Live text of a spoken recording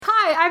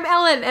I'm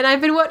Ellen, and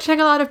I've been watching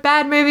a lot of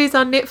bad movies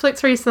on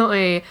Netflix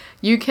recently.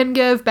 You can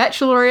give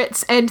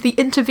Bachelorettes and The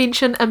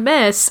Intervention a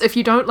miss if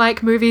you don't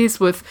like movies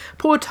with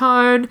poor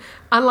tone,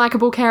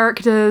 unlikable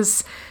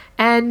characters,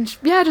 and,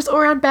 yeah, just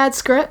all-around bad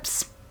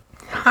scripts.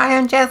 Hi,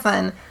 I'm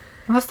Jaslyn.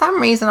 For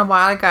some reason, a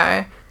while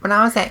ago, when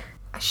I was at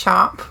a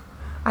shop,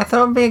 I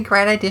thought it would be a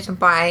great idea to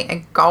buy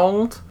a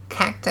gold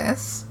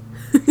cactus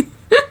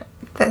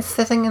that's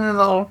sitting in a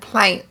little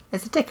plate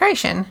as a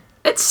decoration.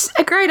 It's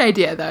a great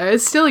idea, though.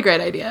 It's still a great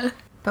idea.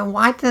 But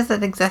why does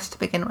it exist to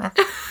begin with?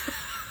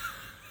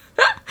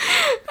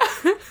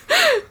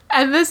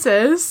 And this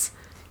is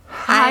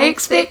High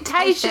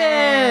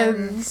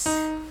Expectations.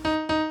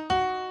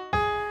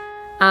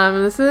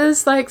 This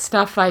is like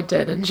stuff I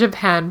did in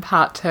Japan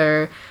part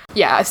 2.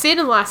 Yeah, I said in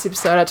the last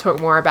episode I talked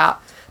more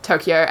about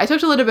Tokyo. I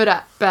talked a little bit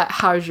about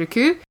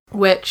Harajuku,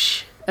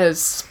 which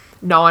is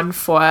known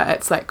for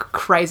its like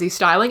crazy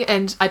styling,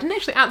 and I didn't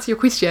actually answer your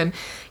question.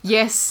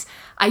 Yes,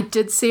 I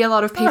did see a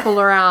lot of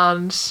people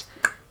around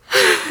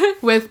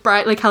with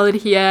brightly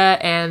coloured hair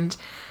and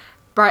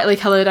brightly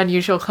coloured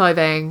unusual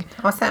clothing.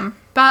 Awesome.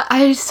 But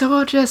I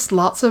saw just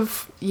lots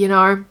of,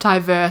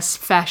 diverse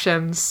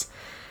fashions.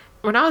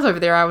 When I was over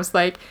there, I was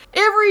like,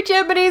 every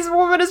Japanese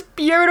woman is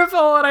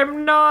beautiful and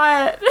I'm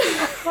not.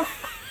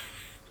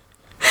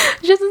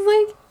 Just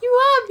like, you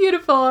are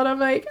beautiful. And I'm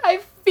like, I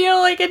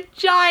feel like a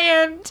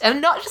giant. And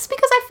not just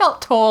because I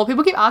felt tall.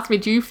 People keep asking me,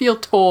 do you feel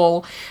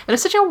tall? And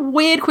it's such a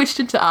weird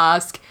question to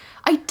ask.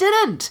 I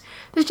didn't.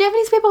 There's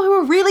Japanese people who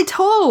are really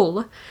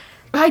tall.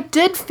 I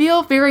did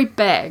feel very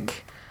big.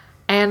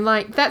 And,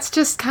 like, that's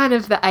just kind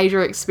of the Asia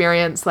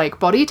experience. Like,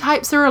 body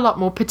types are a lot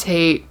more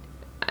petite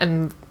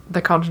in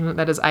the continent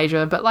that is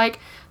Asia. But, like,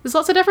 there's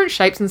lots of different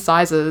shapes and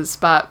sizes.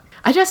 But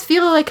I just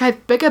feel like I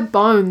have bigger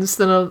bones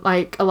than,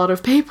 a lot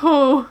of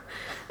people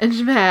in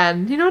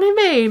Japan. You know what I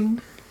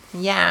mean?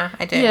 Yeah,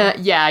 I do.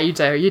 Yeah, you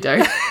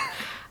do.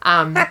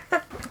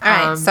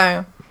 Alright,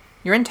 so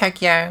you're in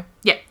Tokyo.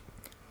 Yeah.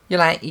 You're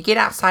like, you get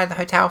outside the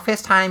hotel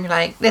first time, you're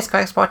like, let's go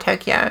explore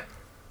Tokyo.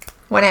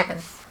 What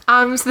happens?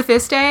 So the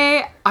first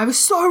day, I was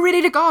so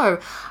ready to go.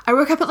 I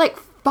woke up at like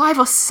 5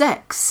 or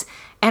 6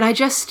 and I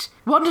just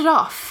wandered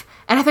off.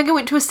 And I think I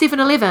went to a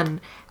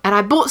 7-Eleven and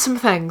I bought some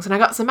things and I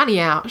got some money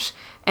out.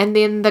 And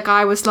then the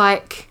guy was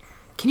like,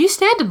 can you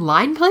stand in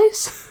line,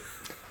 please?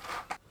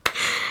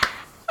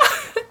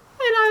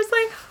 And I was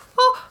like,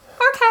 oh,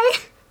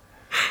 okay.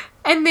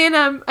 And then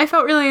I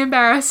felt really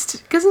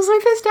embarrassed because it was my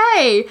first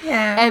day.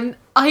 Yeah. And,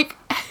 like,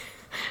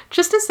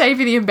 just to save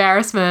you the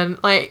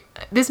embarrassment, like,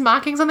 there's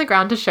markings on the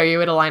ground to show you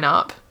where to line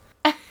up.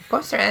 Of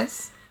course there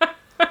is.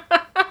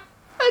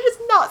 It's just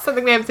not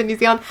something we have in New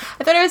Zealand.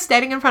 I thought I was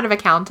standing in front of a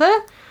counter,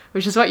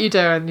 which is what you do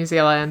in New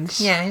Zealand.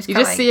 Yeah. You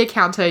just see a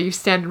counter, you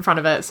stand in front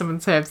of it, someone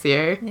serves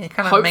you. Yeah,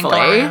 kind of mingle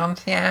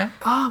around, yeah.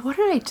 Oh, what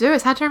did I do?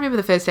 It's hard to remember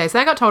the first day. So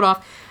I got told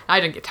off. I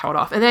didn't get told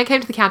off. And then I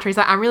came to the counter. He's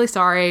like, I'm really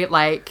sorry.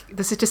 Like,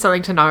 this is just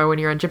something to know when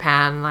you're in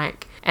Japan.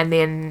 Like, and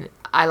then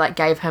I, like,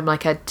 gave him,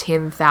 like, a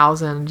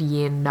 10,000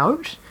 yen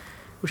note,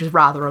 which is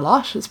rather a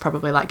lot. It's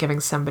probably like giving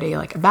somebody,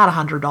 like, about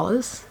 $100.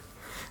 Right.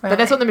 But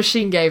that's what the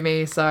machine gave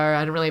me, so I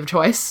didn't really have a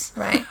choice.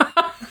 Right.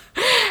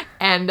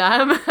 And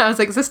I was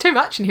like, is this too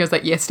much? And he was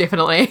like, yes,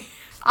 definitely.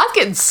 I was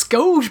getting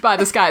schooled by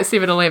this guy at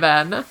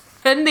 7-Eleven.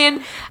 And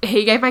then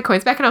he gave my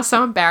coins back and I was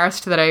so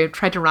embarrassed that I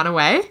tried to run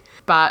away.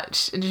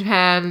 But in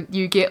Japan,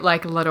 you get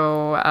like a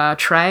little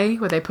tray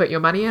where they put your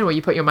money in, or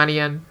you put your money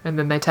in and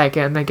then they take it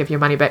and they give your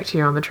money back to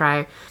you on the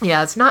tray.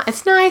 Yeah, it's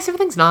nice.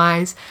 Everything's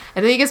nice.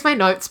 And then he gives my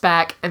notes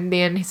back and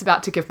then he's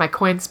about to give my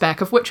coins back,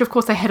 of which, of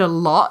course, I had a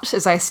lot,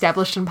 as I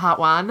established in part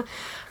 1.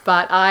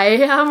 But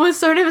I was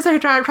so nervous I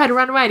tried to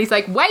run away. And he's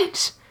like,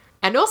 wait.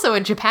 And also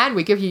in Japan,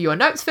 we give you your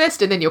notes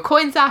first and then your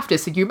coins after,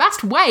 so you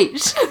must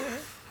wait.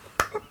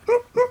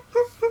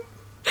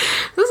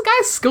 This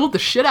guy schooled the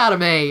shit out of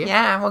me.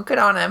 Yeah, well, good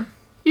on him.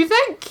 You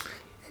think?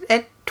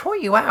 It tore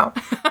you out.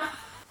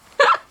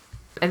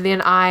 And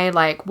then I,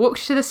 like,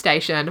 walked to the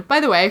station. By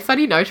the way,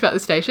 funny note about the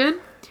station.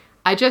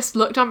 I just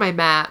looked on my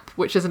map,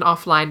 which is an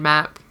offline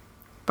map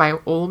by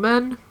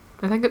Allman,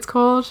 I think it's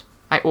called.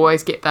 I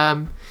always get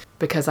them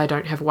because I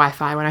don't have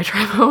Wi-Fi when I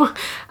travel.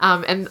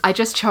 And I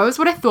just chose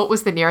what I thought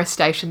was the nearest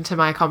station to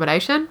my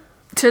accommodation.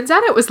 Turns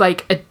out it was,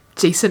 like, a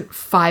decent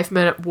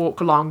 5-minute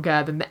walk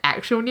longer than the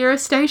actual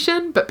nearest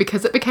station, but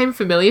because it became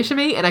familiar to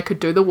me and I could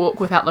do the walk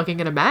without looking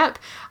at a map,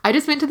 I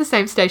just went to the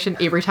same station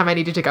every time I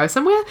needed to go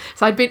somewhere.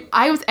 So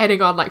I was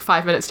adding on like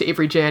 5 minutes to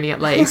every journey at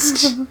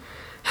least.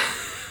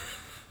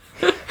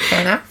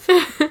 Fair enough.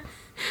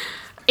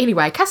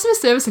 Anyway, customer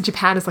service in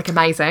Japan is like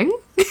amazing.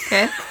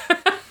 Good.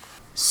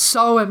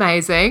 So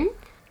amazing.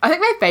 I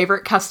think my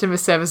favourite customer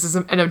service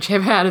in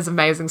Japan is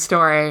Amazing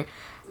Story.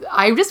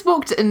 I just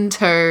walked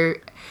into...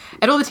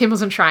 At all the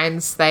temples and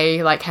shrines,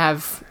 they, like,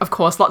 have, of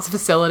course, lots of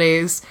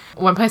facilities.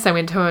 One place I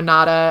went to in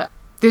Nara,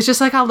 there's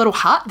just, like, a little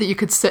hut that you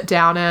could sit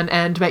down in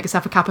and make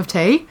yourself a cup of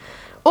tea.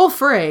 All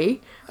free.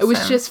 It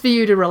was just for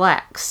you to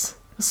relax.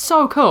 It was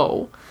so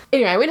cool.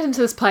 Anyway, I went into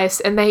this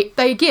place, and they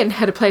again,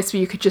 had a place where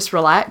you could just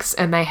relax,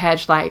 and they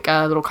had, like,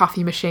 a little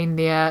coffee machine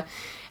there.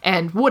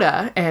 and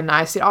water. And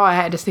I said,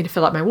 I just need to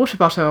fill up my water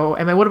bottle.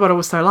 And my water bottle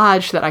was so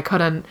large that I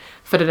couldn't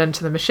fit it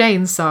into the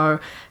machine. So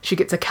she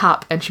gets a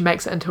cup and she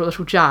makes it into a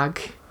little jug.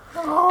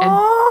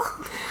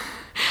 Oh,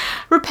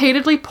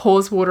 Repeatedly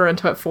pours water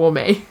into it for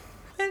me.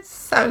 that's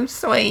so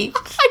sweet.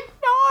 I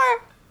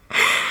know.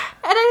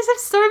 And I just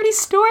have so many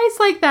stories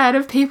like that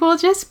of people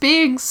just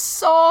being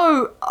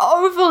so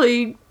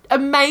overly,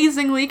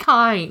 amazingly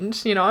kind,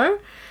 you know?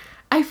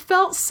 I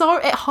felt so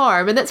at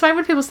home. And that's why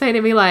when people say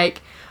to me,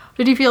 like,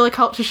 did you feel a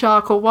culture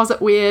shock or was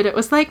it weird? It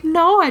was like,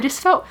 no, I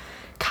just felt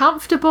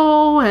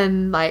comfortable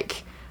and,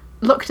 like,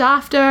 looked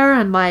after.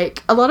 And,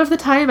 like, a lot of the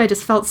time I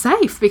just felt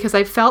safe because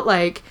I felt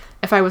like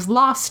if I was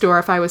lost or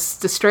if I was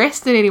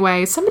distressed in any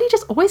way, somebody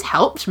just always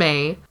helped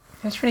me.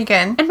 That's pretty good.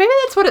 And maybe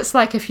that's what it's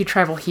like if you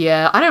travel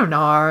here. I don't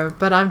know,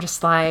 but I'm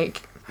just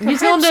like, New hope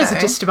Zealanders so. are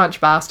just a bunch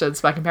of bastards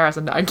by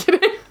comparison. No, I'm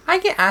kidding. I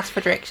get asked for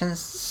directions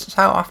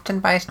so often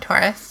by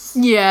tourists.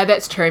 Yeah,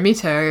 that's true. Me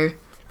too.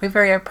 We're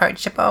very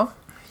approachable.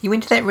 You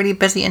went to that really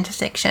busy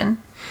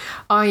intersection.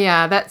 Oh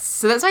yeah,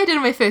 that's what I did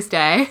on my first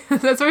day.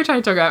 That's what we're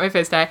trying to talk about my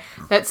first day.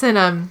 That's in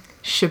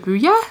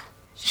Shibuya.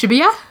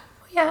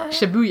 Yeah.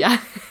 Shibuya.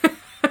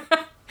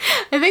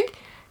 I think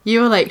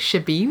you were like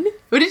Shabin.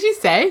 What did you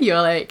say? You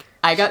were like,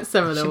 I got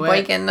some of the words.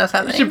 Sheboygan or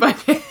something.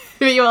 Sheboygan.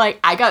 You were like,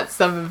 I got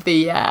some of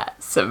the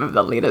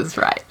letters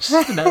right.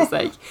 And I was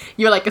like,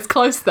 you were like, it's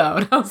close though.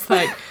 And I was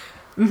like,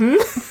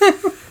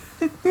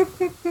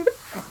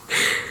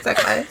 So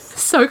close.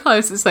 so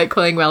close. It's like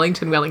calling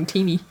Wellington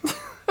Wellingtini.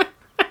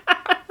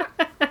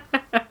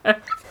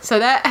 So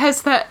that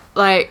has that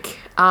like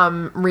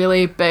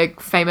really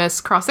big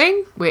famous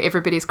crossing where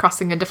everybody's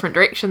crossing in different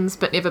directions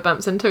but never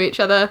bumps into each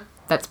other.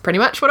 That's pretty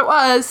much what it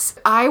was.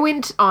 I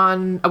went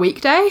on a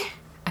weekday.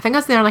 I think I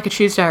was there on like a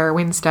Tuesday or a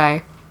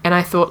Wednesday. And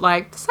I thought,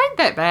 like, this ain't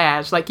that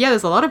bad. Like, yeah,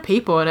 there's a lot of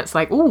people, and it's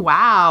like, oh,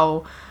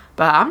 wow.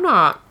 But I'm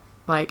not,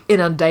 like,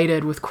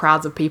 inundated with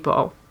crowds of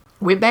people.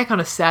 Went back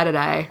on a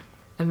Saturday,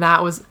 and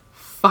that was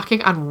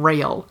fucking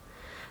unreal.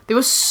 There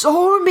were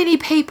so many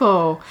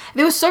people.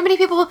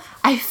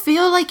 I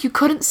feel like you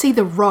couldn't see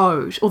the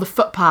road or the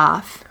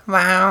footpath.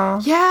 Wow.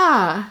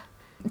 Yeah.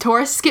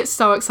 Tourists get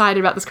so excited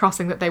about this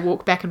crossing that they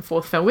walk back and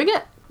forth filming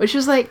it. Which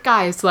is like,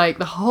 guys, like,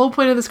 the whole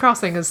point of this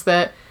crossing is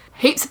that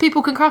heaps of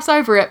people can cross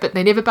over it, but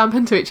they never bump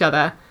into each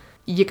other.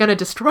 You're gonna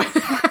destroy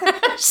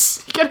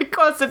that. You're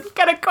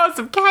gonna cause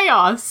some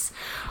chaos.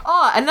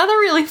 Oh, another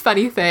really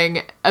funny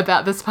thing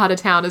about this part of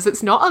town is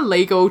it's not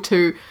illegal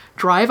to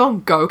drive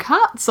on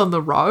go-karts on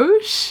the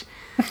road.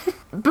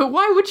 But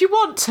why would you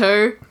want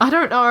to? I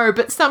don't know,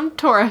 but some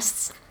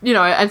tourists, you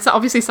know, and so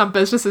obviously some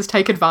businesses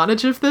take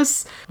advantage of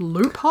this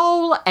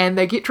loophole and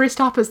they get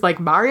dressed up as like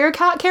Mario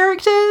Kart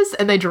characters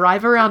and they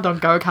drive around on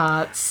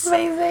go-karts.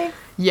 Amazing.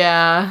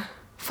 Yeah.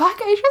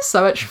 Fuck, Asia's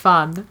so much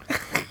fun.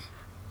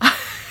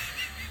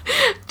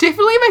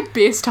 Definitely my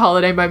best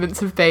holiday moments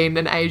have been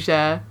in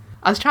Asia.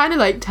 I was trying to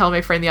like tell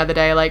my friend the other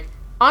day, like,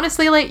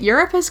 honestly, like,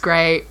 Europe is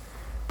great,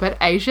 but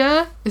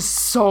Asia is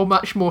so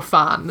much more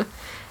fun.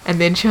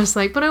 And then she was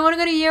like, but I want to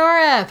go to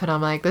Europe. And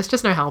I'm like, there's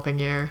just no helping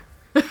you.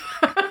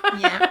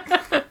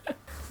 Yeah.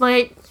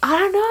 Like, I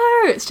don't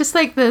know. It's just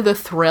like the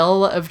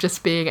thrill of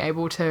just being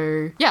able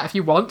to, yeah, if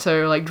you want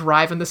to, like,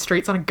 drive in the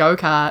streets on a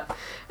go-kart.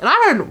 And I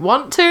don't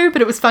want to,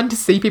 but it was fun to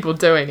see people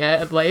doing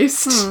it, at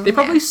least. They're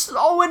probably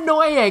so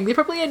annoying. They're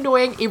probably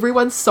annoying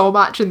everyone so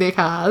much in their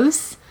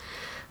cars.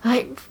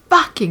 Like,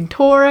 fucking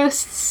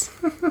tourists.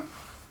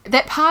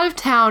 That part of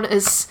town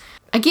is,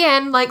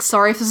 again, like,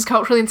 sorry if this is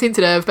culturally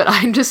insensitive, but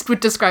I just would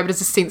describe it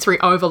as a sensory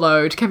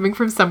overload coming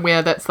from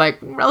somewhere that's, like,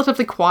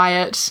 relatively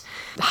quiet,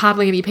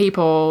 hardly any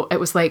people. It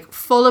was, like,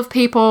 full of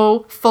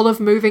people, full of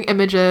moving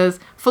images,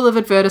 full of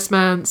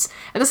advertisements.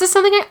 And this is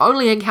something I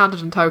only encountered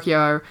in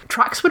Tokyo.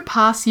 Trucks would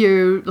pass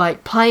you,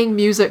 like, playing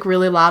music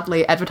really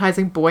loudly,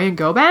 advertising boy and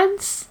girl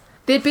bands.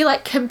 There'd be,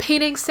 like,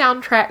 competing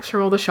soundtracks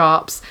from all the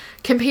shops,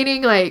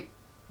 competing, like,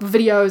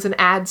 videos and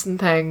ads and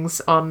things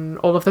on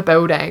all of the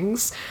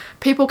buildings,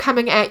 people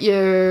coming at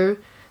you,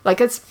 like,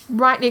 it's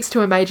right next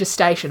to a major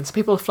station, so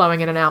people are flowing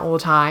in and out all the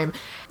time.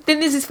 Then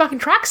there's these fucking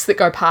trucks that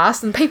go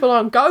past and people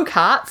on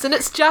go-karts and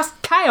it's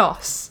just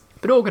chaos,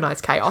 but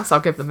organised chaos, I'll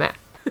give them that.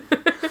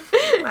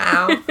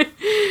 Wow.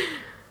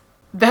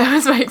 That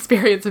was my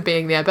experience of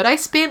being there, but I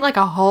spent like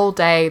a whole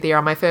day there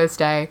on my first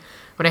day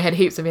when I had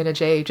heaps of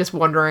energy just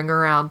wandering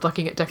around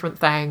looking at different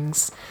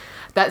things.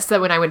 That's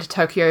when I went to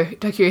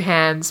Tokyo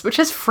Hands, which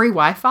has free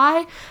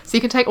Wi-Fi, so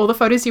you can take all the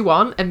photos you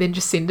want and then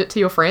just send it to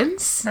your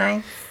friends.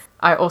 Nice.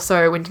 I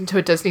also went into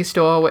a Disney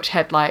store which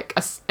had like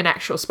an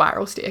actual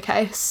spiral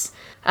staircase,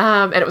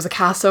 and it was a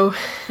castle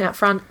out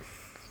front.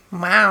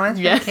 Wow, that's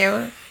pretty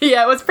cute.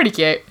 Yeah, it was pretty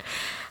cute.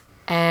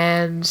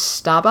 And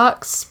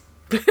Starbucks.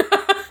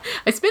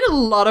 I spent a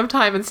lot of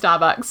time in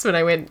Starbucks when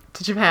I went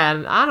to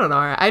Japan. I don't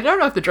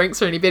know if the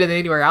drinks were any better than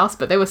anywhere else,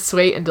 but they were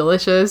sweet and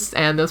delicious,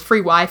 and there was free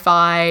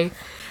Wi-Fi.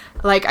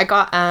 Like, I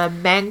got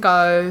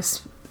mango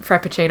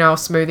frappuccino or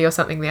smoothie or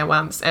something there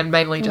once, and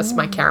mainly just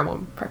my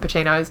caramel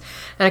frappuccinos.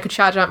 And I could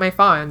charge up my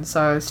phone,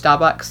 so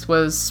Starbucks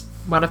was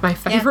one of my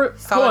favourite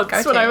solid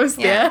haunts go-to. when I was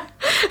there.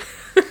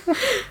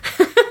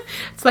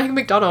 It's like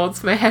McDonald's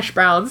for my hash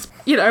browns,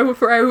 you know,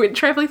 before I went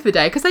travelling for the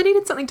day because I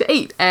needed something to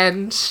eat,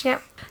 and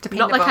Yep.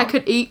 not like I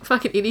could eat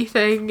fucking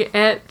anything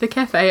at the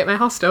cafe at my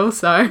hostel,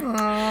 so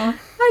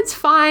it's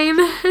fine.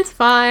 It's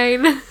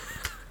fine.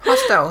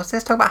 Hostels.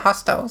 Let's talk about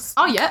hostels.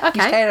 Oh yeah, You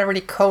okay. stayed at a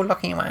really cool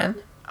looking one.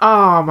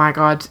 Oh my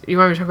god, you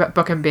want me to talk about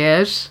Book and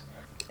Bed?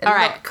 It All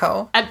right. looked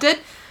cool. I did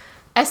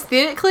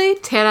aesthetically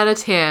 10 out of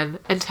 10.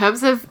 In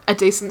terms of a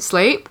decent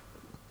sleep,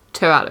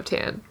 2 out of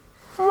 10.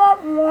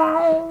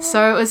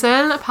 So it was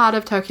in a part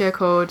of Tokyo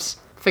called,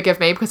 forgive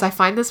me because I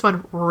find this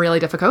one really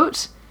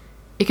difficult,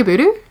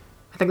 Ikeburu,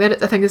 I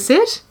think it's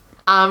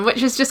said,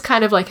 which is just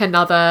kind of like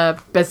another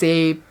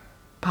busy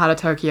part of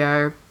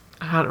Tokyo.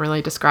 I can't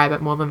really describe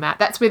it more than that.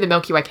 That's where the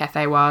Milky Way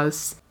Cafe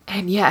was.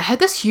 And yeah, it had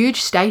this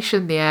huge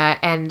station there,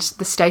 and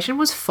the station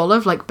was full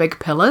of like big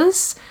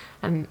pillars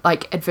and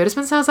like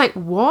advertisements. And I was like,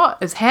 what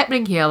is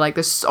happening here? Like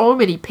there's so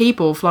many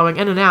people flowing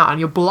in and out and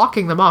you're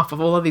blocking them off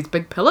of all of these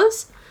big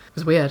pillars. It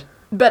was weird.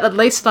 But at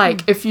least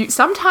like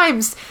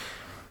sometimes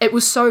it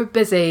was so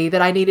busy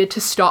that I needed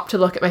to stop to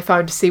look at my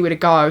phone to see where to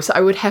go. So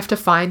I would have to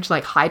find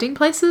like hiding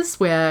places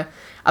where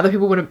other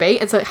people wouldn't be.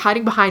 And so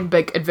hiding behind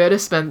big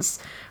advertisements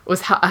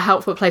was a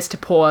helpful place to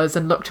pause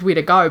and look to where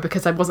to go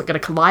because I wasn't going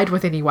to collide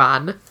with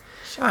anyone.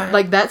 Sure.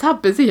 Like that's how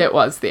busy it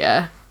was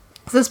there.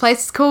 So this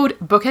place is called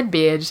Book and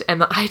Bed,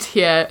 and the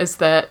idea is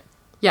that,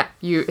 yeah,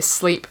 you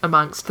sleep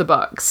amongst the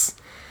books.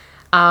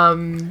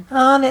 Oh,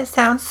 that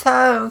sounds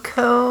so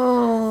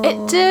cool.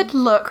 It did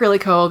look really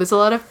cool. There's a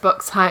lot of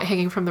books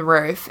hanging from the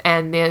roof,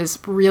 and there's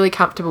really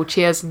comfortable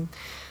chairs and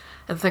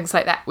things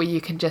like that where you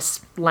can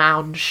just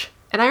lounge.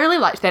 And I really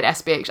liked that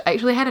aspect. I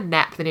actually had a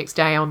nap the next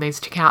day on these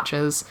 2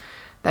 couches.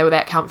 They were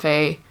that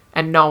comfy,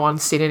 and no one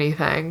said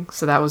anything,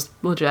 so that was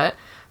legit.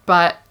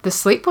 But the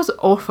sleep was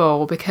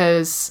awful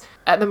because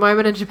at the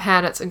moment in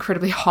Japan it's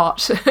incredibly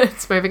hot.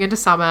 It's moving into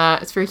summer.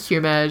 It's very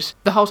humid.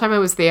 The whole time I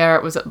was there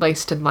it was at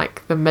least in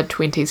like the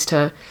mid-20s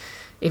to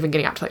even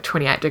getting up to like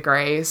 28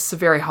 degrees. So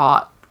very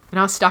hot. And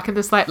I was stuck in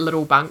this like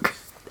little bunk.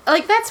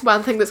 Like that's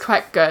one thing that's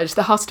quite good.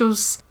 The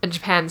hostels in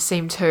Japan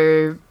seem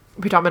to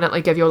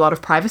predominantly give you a lot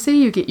of privacy.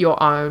 You get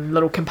your own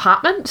little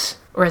compartment.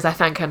 Whereas I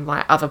think in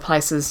like other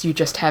places you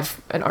just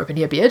have an open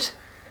air bed.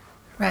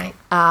 Right.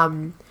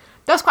 That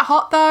was quite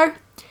hot though.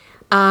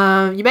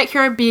 You make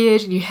your own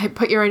bed and you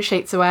put your own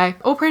sheets away.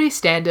 All pretty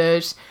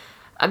standard.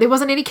 There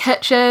wasn't any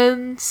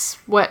kitchens,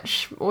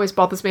 which always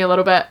bothers me a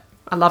little bit.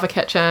 I love a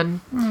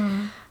kitchen.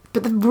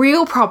 But the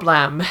real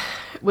problem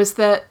was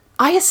that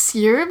I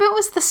assume it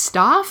was the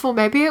staff or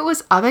maybe it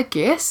was other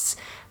guests,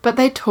 but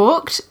they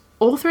talked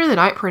all through the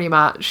night pretty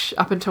much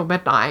up until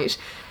midnight.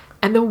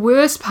 And the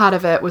worst part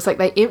of it was like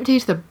they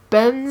emptied the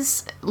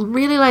bins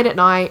really late at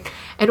night,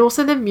 and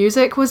also the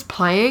music was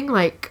playing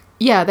like,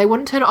 yeah, they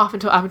wouldn't turn it off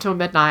until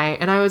midnight,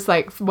 and I was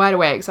like wide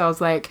awake. So I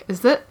was like,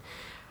 is that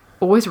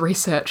always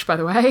research, by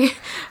the way?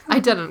 I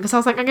didn't, because I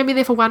was like, I'm gonna be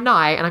there for one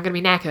night and I'm gonna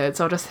be knackered,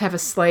 so I'll just have a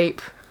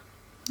sleep.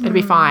 It'll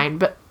be fine.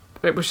 But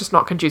it was just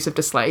not conducive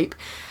to sleep.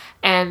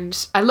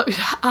 And I looked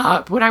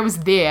up when I was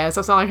there, so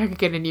it's not like I could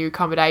get a new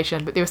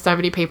accommodation, but there were so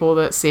many people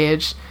that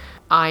said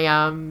I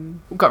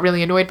got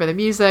really annoyed by the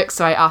music,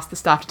 so I asked the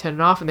staff to turn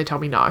it off and they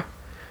told me no.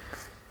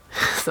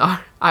 So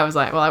I was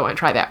like, well, I won't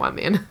try that one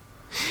then.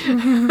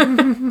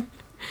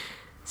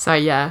 So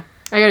yeah,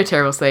 I got a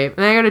terrible sleep,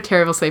 and I got a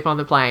terrible sleep on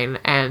the plane,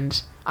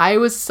 and I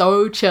was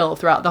so chill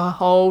throughout the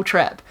whole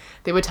trip.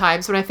 There were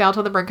times when I felt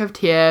on the brink of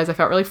tears. I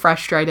felt really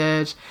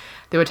frustrated.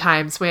 There were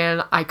times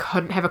when I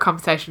couldn't have a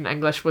conversation in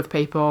English with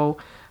people,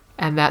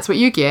 and that's what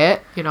you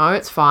get, you know,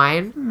 it's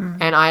fine.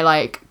 And I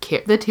like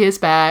kept the tears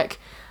back.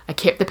 I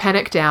kept the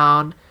panic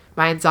down.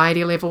 My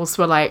anxiety levels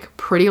were like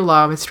pretty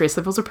low. My stress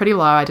levels were pretty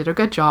low. I did a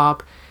good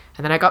job.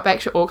 And then I got back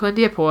to Auckland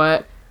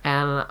Airport,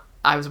 and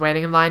I was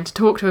waiting in line to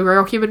talk to a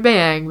real human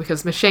being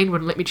because the machine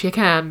wouldn't let me check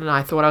in, and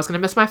I thought I was going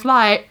to miss my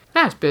flight.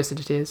 And I just burst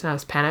into tears, and I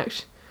was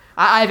panicked.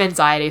 I have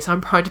anxiety, so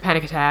I'm prone to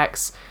panic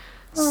attacks.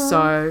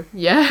 So,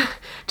 yeah.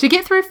 To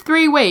get through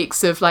 3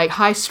 weeks of, like,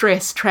 high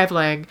stress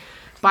travelling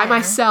by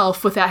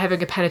myself without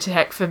having a panic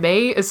attack, for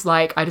me, is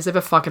like, I deserve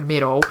a fucking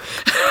medal.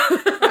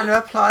 Round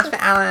of applause for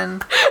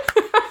Alan.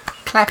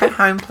 Clap at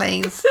home,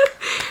 please.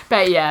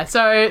 But yeah,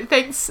 so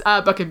thanks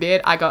Book and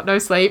Bed, I got no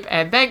sleep,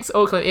 and thanks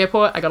Auckland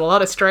Airport, I got a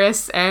lot of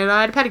stress and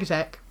I had a panic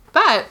attack.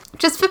 But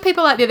just for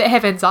people out there that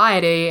have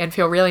anxiety and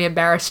feel really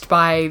embarrassed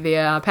by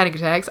their panic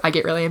attacks, I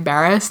get really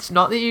embarrassed.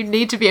 Not that you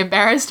need to be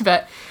embarrassed,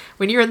 but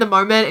when you're in the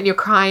moment and you're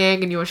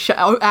crying and you're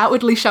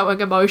outwardly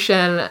showing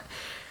emotion,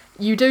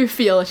 you do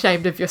feel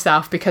ashamed of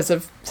yourself because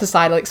of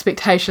societal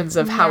expectations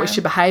of how we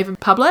should behave in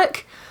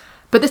public.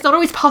 But that's not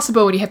always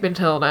possible when you have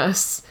mental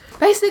illness.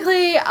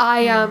 Basically,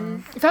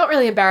 I felt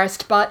really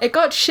embarrassed, but it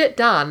got shit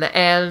done.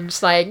 And,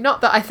 like,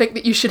 not that I think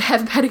that you should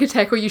have a panic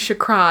attack or you should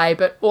cry,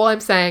 but all I'm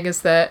saying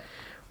is that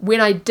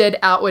when I did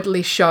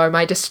outwardly show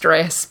my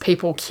distress,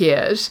 people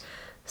cared.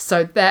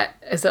 So that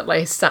is at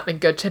least something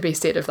good to be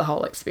said of the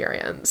whole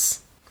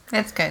experience.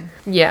 That's good.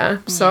 Yeah.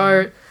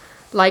 So,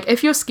 like,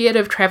 if you're scared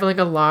of traveling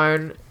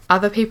alone,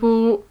 other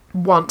people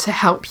want to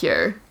help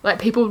you. Like,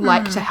 people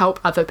like to help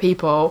other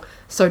people,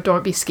 so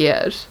don't be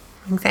scared.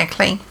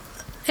 Exactly.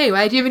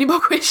 Anyway, do you have any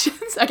more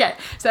questions? Okay,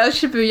 so that was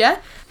Shibuya.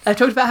 I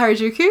talked about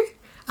Harajuku.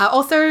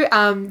 Also,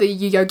 the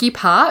Yoyogi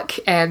Park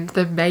and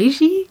the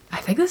Meiji, I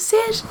think that's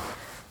it,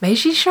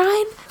 Meiji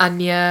Shrine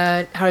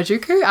near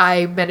Harajuku.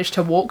 I managed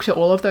to walk to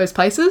all of those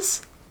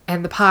places,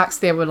 and the parks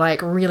there were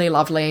like really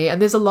lovely.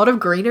 And there's a lot of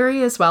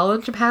greenery as well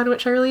in Japan,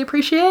 which I really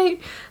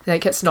appreciate.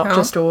 Like, it's not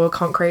just all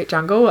concrete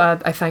jungle.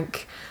 I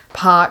think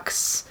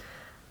parks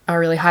are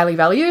really highly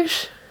valued,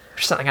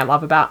 which is something I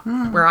love about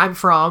where I'm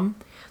from.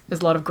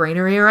 There's a lot of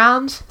greenery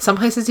around. Some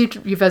places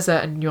you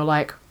visit and you're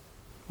like,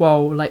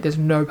 whoa, like there's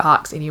no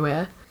parks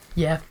anywhere.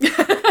 Yeah.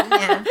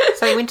 Yeah.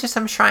 So you went to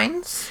some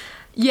shrines?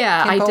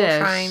 Yeah, Temple I did.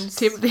 shrines.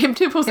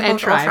 Temples and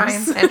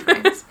shrines. And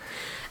shrines.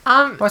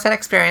 What's that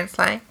experience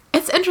like?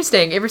 It's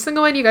interesting. Every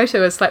single one you go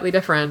to is slightly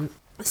different.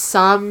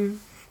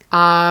 Some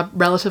are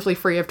relatively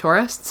free of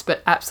tourists,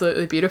 but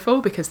absolutely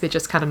beautiful because they're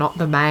just kind of not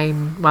the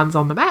main ones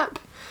on the map.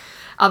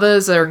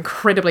 Others are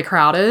incredibly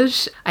crowded.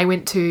 I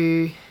went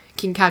to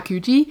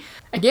Kinkakuji.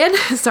 Again,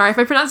 sorry if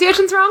my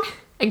pronunciation's wrong,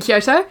 in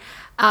Kyoto.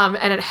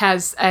 And it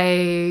has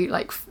a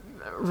like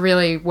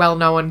really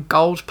well-known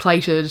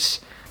gold-plated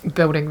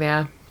building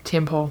there,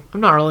 temple.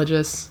 I'm not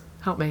religious.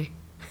 Help me.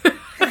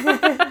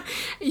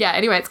 Yeah,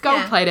 anyway, it's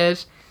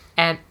gold-plated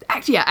and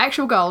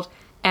actual gold.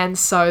 And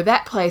so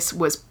that place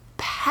was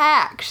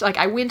packed. Like,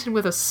 I went in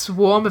with a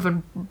swarm of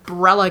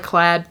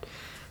umbrella-clad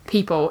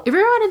people.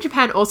 Everyone in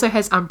Japan also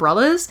has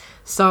umbrellas.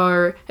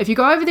 So if you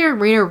go over there and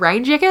rent a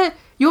rain jacket,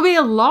 you'll be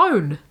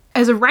alone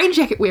as a rain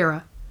jacket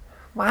wearer.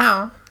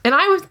 Wow. And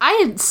I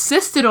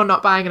insisted on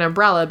not buying an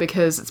umbrella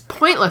because it's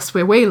pointless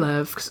where we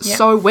live because it's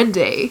so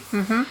windy.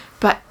 Mm-hmm.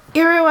 But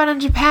everyone in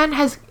Japan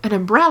has an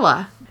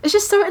umbrella. It's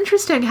just so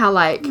interesting how,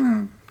 like,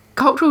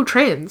 cultural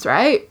trends,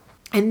 right?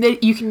 And then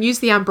you can use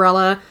the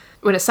umbrella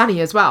when it's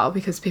sunny as well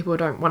because people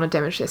don't want to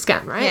damage their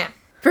skin, right? Yeah.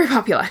 Very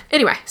popular.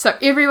 Anyway, so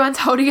everyone's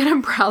holding an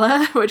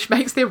umbrella, which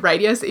makes their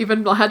radius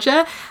even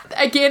larger.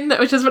 Again, that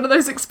was just one of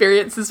those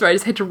experiences where I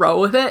just had to roll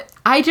with it.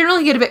 I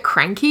generally get a bit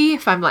cranky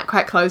if I'm, like,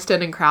 quite closed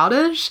in and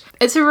crowded.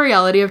 It's a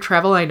reality of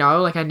travel, I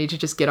know. Like, I need to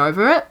just get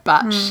over it,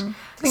 but... I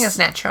think it's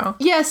natural.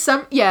 Yeah,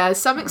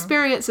 some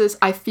experiences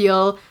I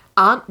feel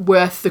aren't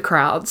worth the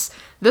crowds.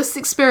 This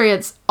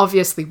experience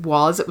obviously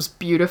was. It was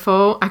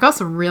beautiful. I got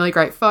some really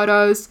great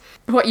photos.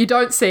 What you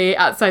don't see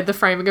outside the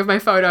framing of my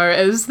photo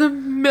is the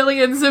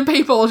millions of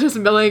people just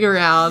milling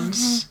around.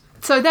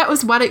 So that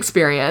was one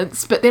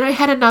experience. But then I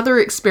had another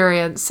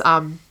experience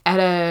at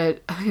I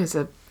think it was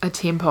a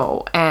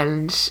temple,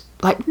 and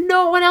like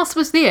no one else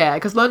was there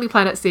because Lonely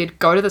Planet said,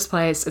 go to this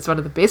place. It's one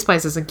of the best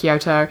places in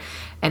Kyoto.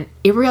 And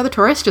every other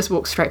tourist just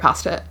walks straight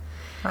past it.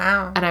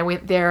 Wow. And I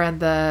went there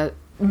and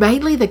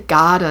mainly the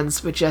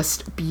gardens were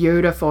just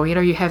beautiful. You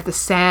know, you have the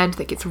sand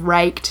that gets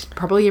raked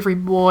probably every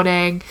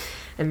morning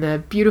and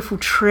the beautiful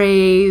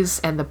trees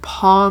and the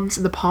ponds.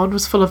 And the pond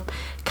was full of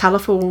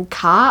colourful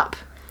carp.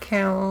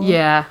 Cool.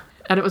 Yeah.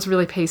 And it was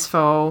really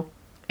peaceful.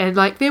 And,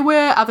 like, there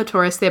were other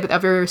tourists there, but they were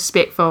very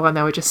respectful and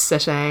they were just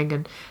sitting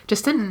and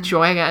just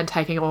enjoying it and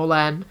taking it all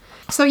in.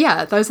 So,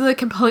 yeah, those are the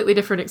completely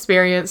different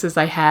experiences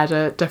I had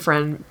at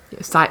different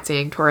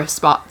sightseeing tourist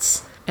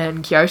spots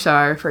in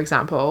Kyoto, for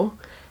example.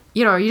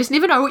 You know, you just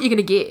never know what you're going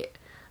to get.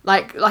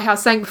 Like I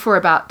was saying before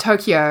about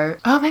Tokyo.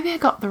 Oh, maybe I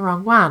got the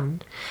wrong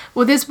one.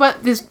 Well,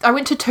 I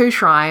went to 2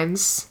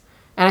 shrines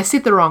and I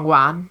said the wrong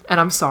one, and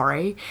I'm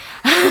sorry.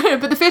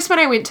 But the first one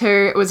I went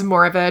to, it was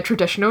more of a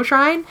traditional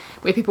shrine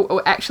where people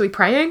were actually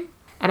praying,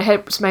 and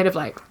it was made of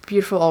like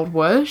beautiful old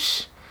wood.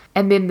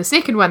 And then the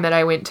second one that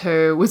I went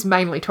to was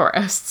mainly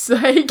tourists,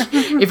 like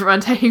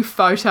everyone taking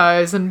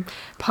photos and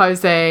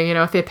posing, you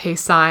know, with their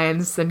peace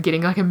signs and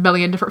getting like a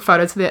million different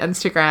photos for their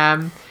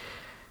Instagram.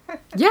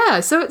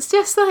 Yeah, so it's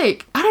just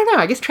like, I don't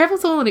know, I guess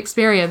travel's all an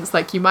experience.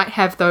 Like, you might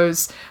have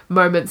those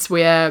moments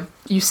where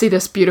you see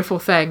this beautiful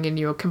thing and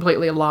you're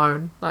completely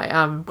alone. Like,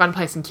 one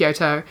place in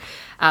Kyoto,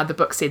 the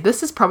book said,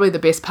 this is probably the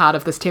best part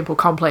of this temple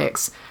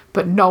complex,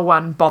 but no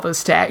one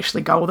bothers to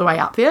actually go all the way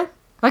up there.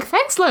 Like,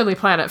 thanks, Lonely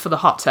Planet, for the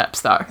hot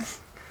tips, though.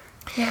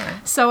 Yeah.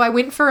 So I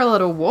went for a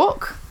little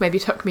walk, maybe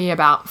took me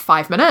about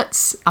 5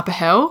 minutes up a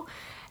hill,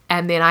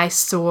 and then I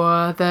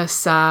saw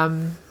this,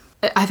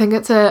 I think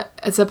it's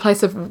a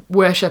place of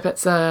worship.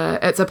 It's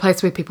a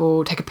place where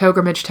people take a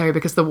pilgrimage to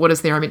because the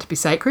waters there are meant to be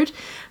sacred.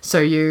 So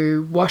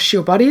you wash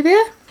your body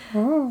there.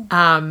 Oh.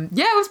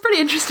 Yeah, it was pretty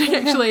interesting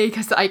actually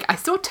because I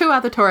saw 2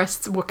 other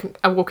tourists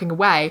walking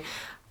away,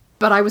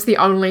 but I was the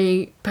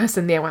only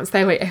person there once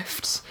they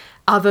left,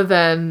 other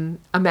than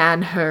a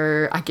man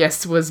who I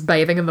guess was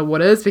bathing in the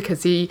waters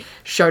because he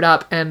showed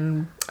up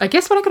in, I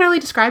guess what I could only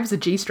describe as a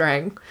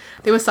G-string.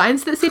 There were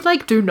signs that said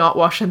like, do not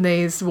wash in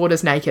these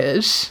waters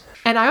naked.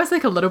 And I was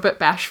like a little bit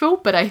bashful,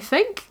 but I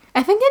think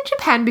in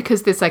Japan,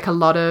 because there's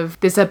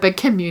a big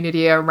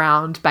community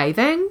around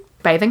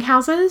bathing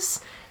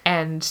houses,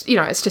 and, you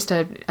know, it's just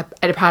a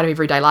part of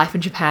everyday life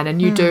in Japan,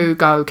 and you do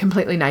go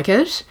completely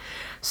naked.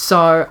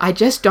 So I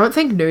just don't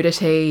think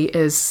nudity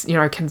is, you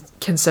know,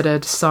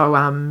 considered so,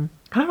 I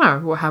don't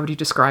know, how would you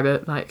describe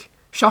it? Like,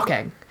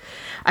 shocking.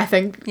 I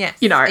think, Yes.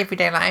 you know,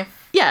 Everyday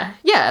life. yeah,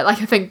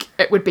 like I think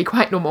it would be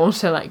quite normal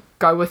to like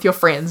go with your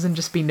friends and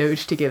just be nude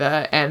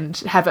together and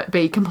have it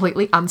be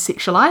completely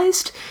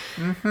unsexualized,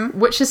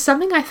 which is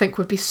something I think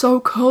would be so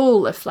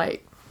cool if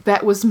like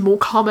that was more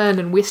common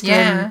in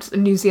Western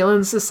New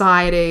Zealand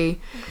society.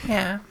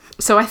 Yeah.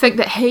 So I think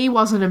that he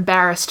wasn't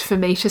embarrassed for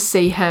me to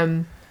see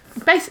him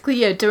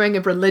basically, doing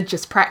a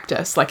religious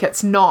practice. Like,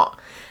 it's not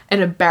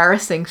an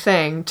embarrassing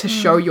thing to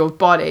show your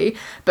body,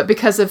 but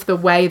because of the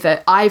way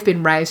that I've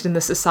been raised in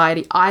the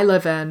society I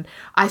live in,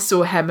 I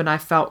saw him and I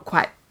felt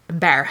quite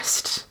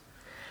embarrassed.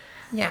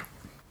 Yeah.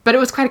 But it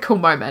was quite a cool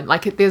moment.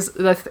 Like, there's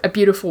a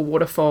beautiful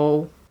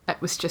waterfall. It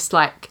was just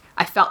like,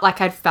 I felt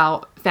like I'd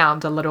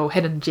found a little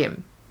hidden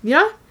gem, you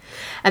know?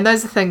 And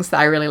those are things that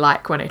I really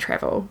like when I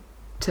travel,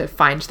 to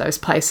find those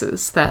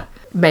places that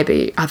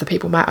maybe other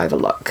people might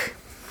overlook.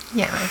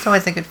 Yeah, it's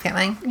always a good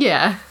feeling.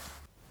 Yeah.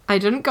 I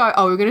didn't go...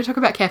 Oh, we're going to talk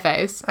about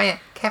cafes. Oh, yeah,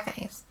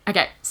 cafes.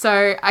 Okay,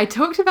 so I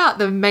talked about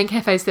the main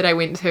cafes that I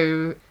went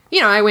to.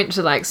 You know, I went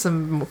to, like,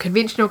 some more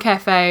conventional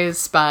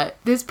cafes, but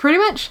there's pretty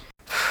much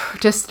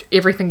just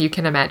everything you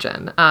can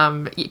imagine.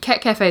 Cat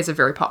cafes are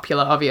very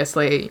popular,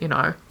 obviously, you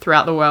know,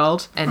 throughout the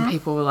world. And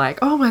people were like,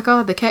 oh, my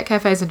God, the cat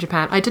cafes in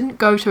Japan. I didn't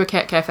go to a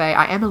cat cafe.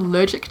 I am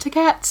allergic to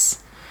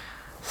cats.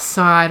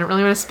 So I don't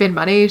really want to spend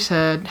money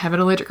to have an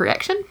allergic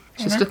reaction.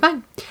 It's just a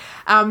thing.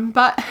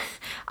 But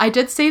I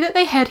did see that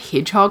they had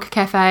hedgehog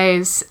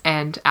cafes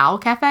and owl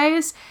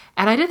cafes,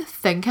 and I did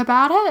think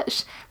about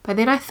it, but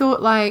then I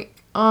thought, like,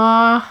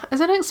 is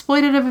it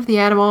exploitative of the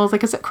animals?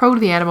 Like, is it cruel to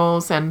the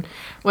animals? And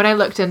when I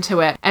looked into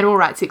it, animal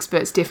rights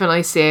experts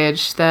definitely said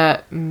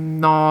that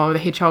no, the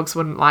hedgehogs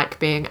wouldn't like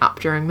being up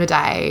during the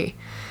day.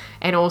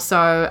 And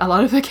also, a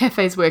lot of the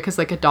cafes work as,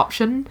 like,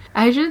 adoption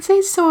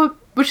agencies, so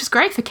which is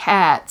great for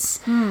cats,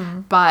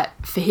 but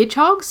for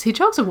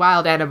hedgehogs are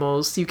wild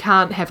animals. You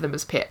can't have them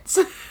as pets.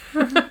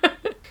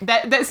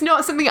 That's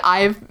not something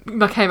I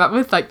came up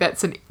with. Like,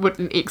 that's what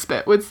an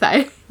expert would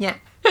say. Yeah.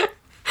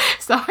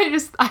 So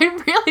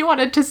I really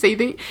wanted to see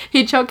the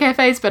hedgehog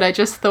cafes, but I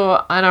just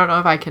thought, I don't know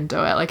if I can do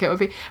it. Like, it would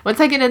be, once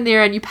I get in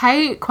there and you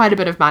pay quite a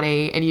bit of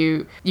money and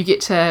you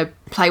get to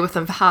play with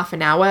them for half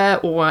an hour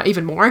or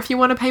even more if you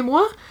want to pay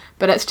more.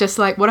 But it's just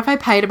like, what if I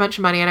paid a bunch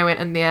of money and I went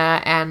in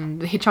there and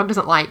the hedgehog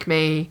doesn't like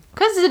me?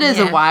 Because it is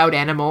a wild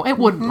animal. It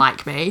wouldn't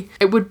like me.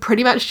 It would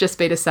pretty much just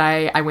be to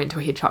say I went to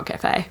a hedgehog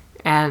cafe,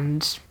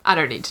 and I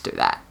don't need to do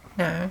that.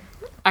 No.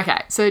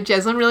 Okay, so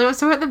Jaslyn really wants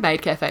to talk about the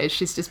maid cafes.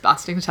 She's just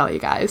busting to tell you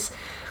guys.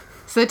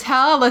 So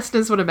tell our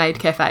listeners what a maid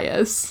cafe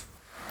is.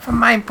 From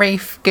my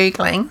brief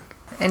Googling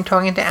and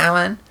talking to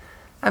Alan,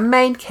 a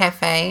maid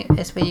cafe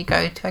is where you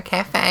go to a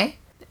cafe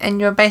and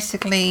you're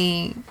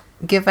basically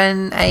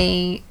given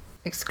a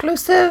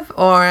exclusive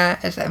or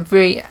as a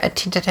very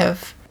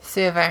attentive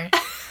server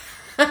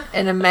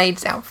in a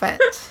maid's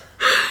outfit.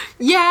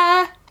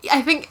 Yeah,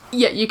 I think,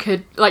 you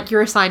could, like,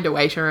 you're assigned a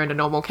waiter in a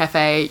normal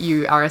cafe,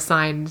 you are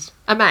assigned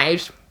a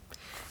maid,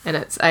 and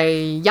it's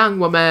a young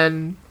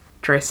woman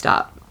dressed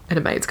up in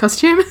a maid's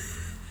costume.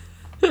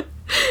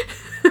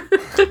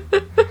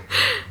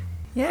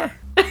 Yeah.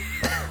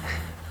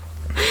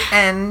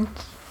 And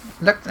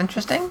looked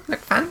interesting,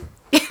 looked fun.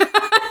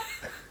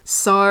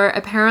 So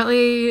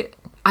apparently,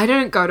 I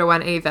didn't go to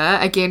one either.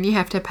 Again, you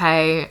have to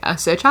pay a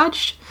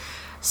surcharge.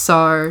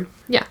 So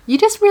yeah, you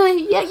just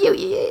really,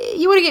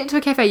 you want to get into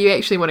a cafe you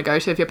actually want to go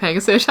to if you're paying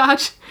a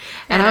surcharge.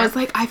 And I was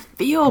like, I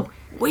feel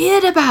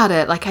weird about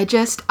it. Like,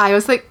 I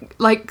was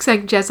like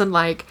saying, Jaslyn,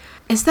 like,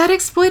 is that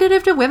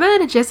exploitative to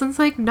women? And Jaslyn's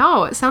like,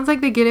 no, it sounds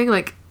like they're getting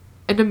like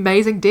an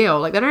amazing deal.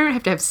 Like, they don't even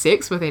have to have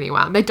sex with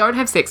anyone. They don't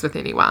have sex with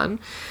anyone.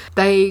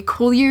 They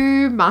call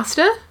you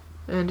master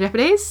in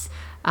Japanese.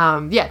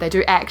 They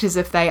do act as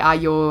if they are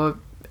your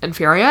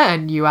inferior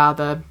and you are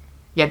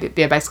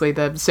they're basically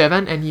the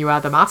servant and you are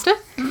the master.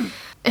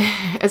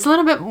 It's a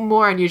little bit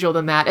more unusual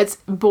than that. It's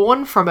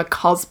born from a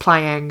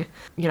cosplaying,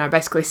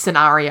 basically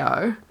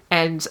scenario.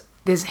 And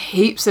there's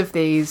heaps of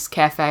these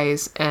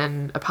cafes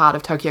in a part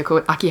of Tokyo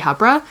called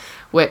Akihabara,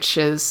 which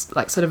is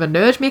like sort of a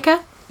nerd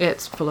mecca.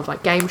 It's full of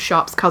like game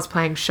shops,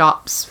 cosplaying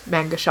shops,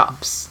 manga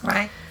shops.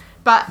 Right.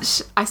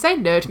 But I say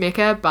nerd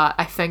mecca, but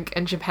I think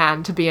in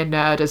Japan to be a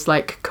nerd is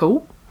like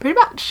cool, pretty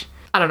much.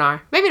 I don't know,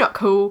 maybe not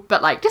cool,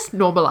 but like just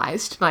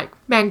normalized. Like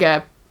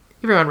manga,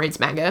 everyone reads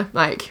manga,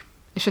 like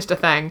it's just a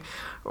thing.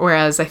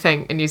 Whereas I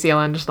think in New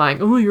Zealand, like,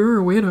 oh,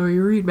 you're a weirdo,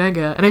 you read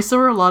manga. And I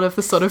saw a lot of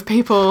the sort of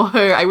people who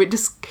I would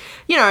just,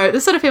 the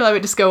sort of people I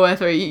went to school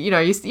with, or,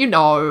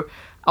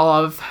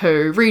 of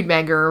who read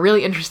manga or are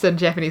really interested in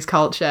Japanese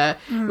culture.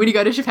 When you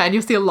go to Japan,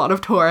 you'll see a lot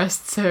of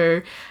tourists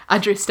who are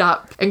dressed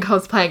up in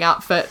cosplaying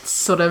outfits,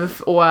 sort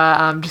of, or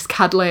just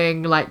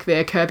cuddling like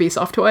their Kirby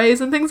soft toys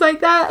and things like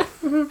that.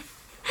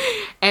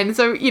 And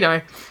so, you're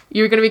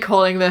going to be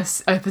calling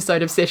this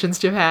episode of Sessions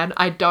Japan.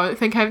 I don't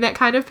think I'm that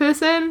kind of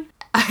person.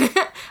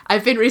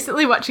 I've been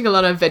recently watching a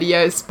lot of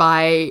videos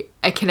by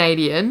a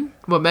Canadian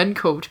woman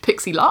called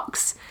Pixie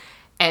Locks,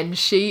 and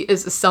she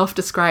is a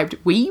self-described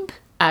weeb.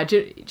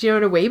 Do you know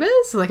what a weeb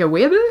is? Like a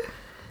weeaboo?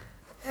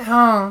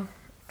 Oh,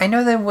 I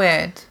know the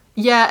word.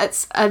 Yeah,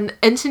 it's an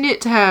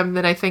internet term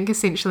that I think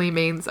essentially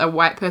means a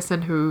white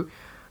person who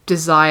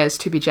desires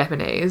to be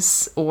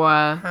Japanese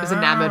or is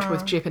enamored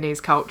with Japanese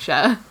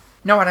culture.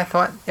 Not what I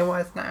thought there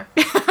was, no.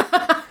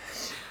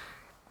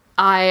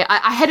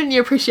 I had a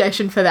new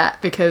appreciation for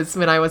that because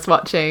when I was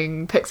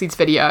watching Pixie's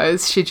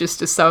videos, she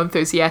just is so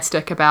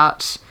enthusiastic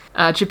about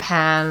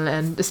Japan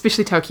and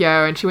especially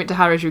Tokyo, and she went to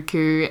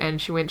Harajuku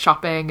and she went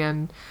shopping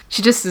and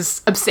she just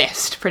is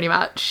obsessed pretty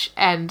much.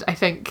 And I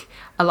think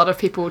a lot of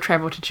people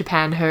travel to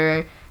Japan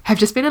who have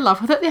just been in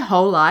love with it their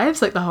whole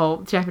lives, like the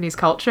whole Japanese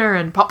culture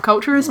and pop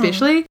culture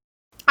especially.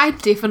 I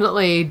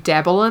definitely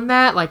dabble in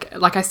that.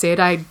 Like I said,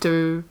 I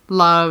do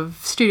love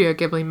Studio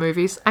Ghibli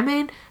movies. I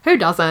mean, who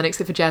doesn't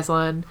except for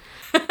Jaslyn?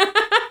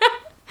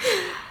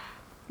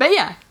 But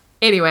yeah,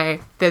 anyway,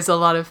 there's a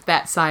lot of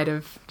that side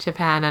of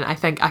Japan, and I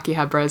think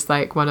Akihabara is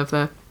like one of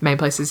the main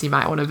places you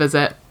might want to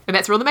visit. And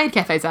that's where all the maid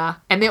cafes are.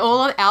 And they're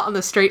all out on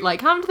the street like,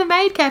 come to the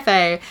maid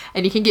cafe.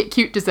 And you can get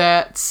cute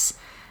desserts.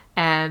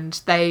 And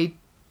they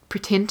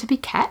pretend to be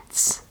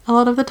cats a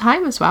lot of the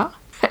time as well.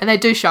 And they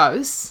do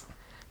shows.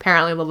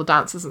 Apparently little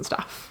dances and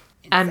stuff.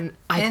 And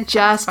I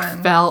just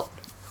felt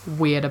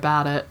weird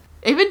about it.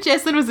 Even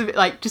Jaslyn was a bit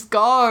like, just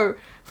go.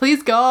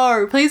 Please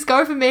go. Please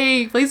go for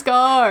me. Please go.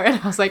 And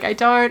I was like, I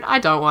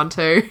don't want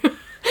to.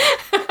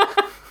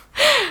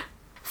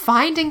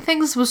 Finding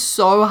things was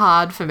so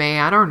hard for me.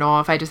 I don't know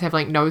if I just have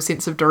like no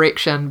sense of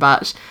direction,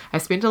 but I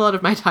spent a lot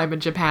of my time in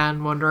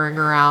Japan wandering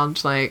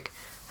around like,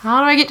 how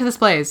do I get to this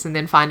place? And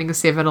then finding a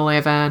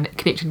 7-Eleven,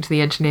 connecting to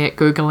the internet,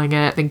 Googling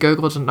it, then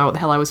Google didn't know what the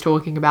hell I was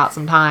talking about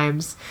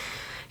sometimes.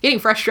 Getting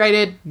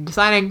frustrated,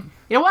 deciding,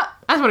 you know what?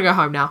 I just want to go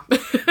home now.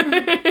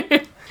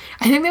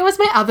 I think that was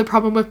my other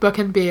problem with Book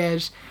and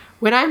Bed.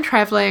 When I'm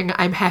traveling,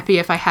 I'm happy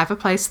if I have a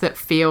place that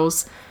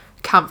feels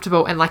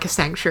comfortable and like a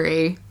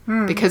sanctuary.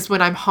 Because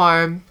when I'm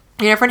home,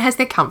 everyone has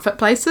their comfort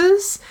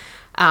places.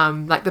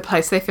 Like the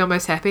place they feel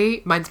most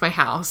happy. Mine's my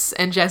house.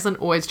 And Jaslyn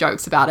always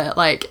jokes about it.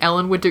 Like,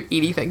 Ellen would do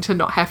anything to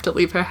not have to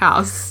leave her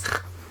house.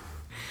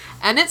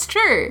 And it's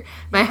true.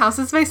 My house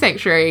is my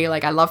sanctuary.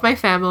 Like, I love my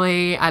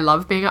family. I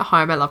love being at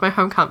home. I love my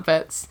home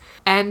comforts.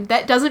 And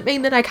that doesn't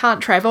mean that I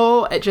can't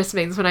travel. It just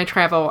means when I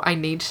travel, I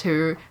need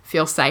to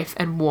feel safe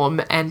and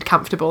warm and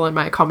comfortable in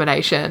my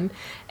accommodation.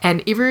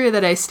 And everywhere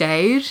that I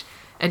stayed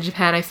in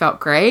Japan, I felt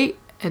great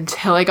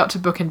until I got to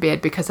Book and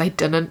Bed because I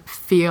didn't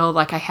feel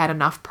like I had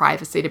enough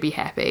privacy to be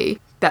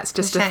happy. That's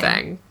just a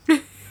thing.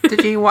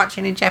 Did you watch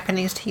any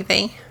Japanese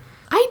TV?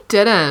 I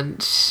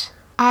didn't.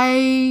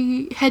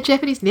 I had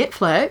Japanese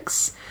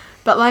Netflix,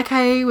 but like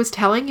I was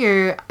telling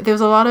you, there was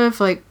a lot of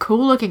like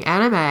cool looking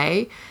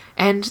anime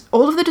and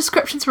all of the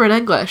descriptions were in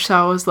English, so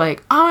I was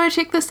like, I want to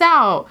check this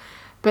out.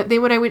 But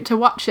then when I went to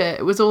watch it,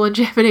 it was all in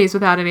Japanese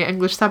without any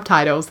English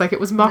subtitles. Like, it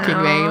was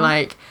mocking me,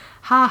 like,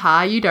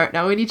 haha, you don't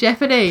know any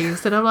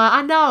Japanese. And I'm like,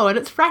 I know, and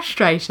it's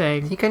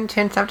frustrating. You couldn't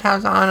turn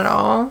subtitles on at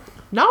all?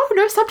 No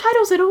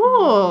subtitles at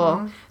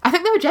all. I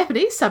think they were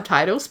Japanese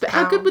subtitles, but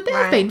how good would that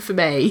have been for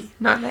me?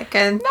 Not that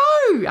good.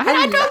 No,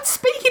 I don't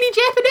speak any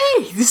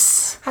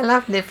Japanese. I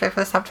love Netflix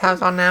with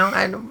subtitles on now.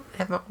 I don't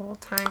have it all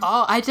the time.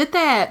 Oh, I did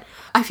that.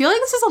 I feel like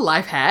this is a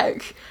life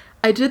hack.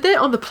 I did that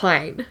on the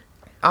plane.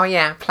 Oh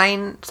yeah,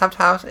 plain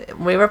subtitles,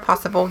 wherever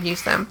possible,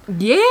 use them.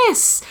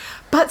 Yes,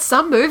 but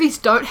some movies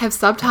don't have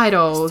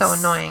subtitles. So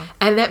annoying.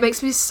 And that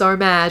makes me so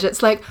mad.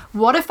 It's like,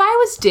 what if I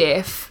was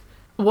deaf?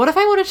 What if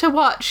I wanted to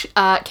watch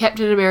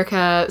Captain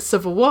America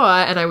Civil War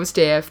and I was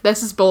deaf?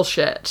 This is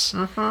bullshit.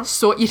 Mm-hmm.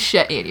 Sort your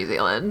shit here, New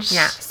Zealand.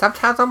 Yeah,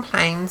 subtitles on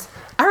planes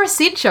are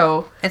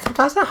essential. And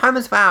subtitles at home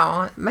as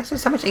well. It makes it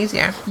so much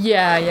easier.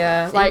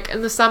 Yeah. See? Like,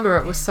 in the summer,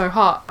 it was so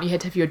hot. You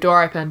had to have your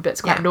door open, but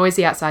it's quite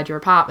noisy outside your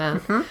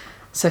apartment. Mm-hmm.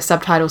 So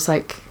subtitles,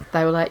 like,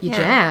 they were like your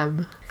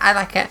jam. I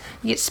like it.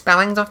 You get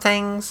spellings of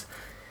things.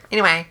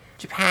 Anyway,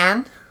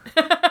 Japan.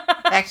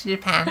 Back to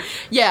Japan.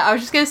 Yeah, I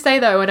was just going to say,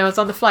 though, when I was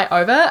on the flight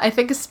over, I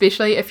think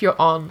especially if you're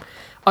on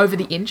over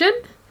the engine,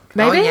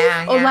 maybe? Oh,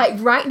 yeah. Or, like,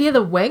 right near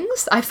the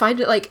wings, I find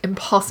it, like,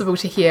 impossible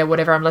to hear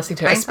whatever I'm listening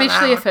to.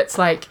 Especially if it's,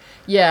 like,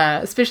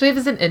 especially if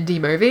it's an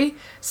indie movie.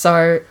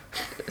 So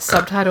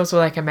subtitles were,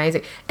 like,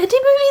 amazing. Indie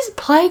movies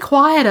play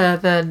quieter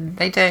than...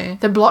 They do.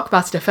 Than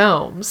blockbuster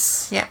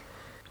films. Yeah.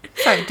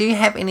 So, do you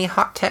have any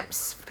hot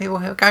tips for people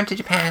who are going to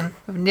Japan,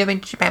 who've never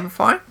been to Japan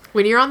before?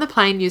 When you're on the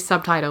plane, use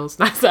subtitles.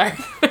 No, sorry.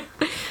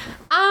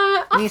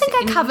 I think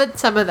I covered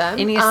some of them.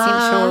 Any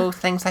essential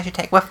things they should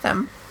take with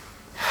them?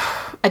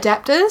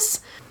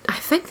 Adapters. I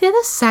think they're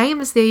the same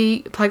as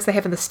the plugs they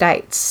have in the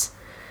States.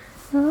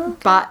 Okay.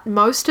 But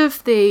most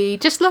of the...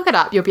 Just look it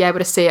up. You'll be able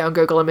to see it on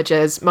Google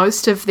Images.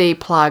 Most of the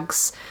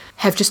plugs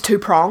have just 2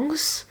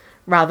 prongs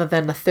rather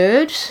than a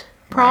third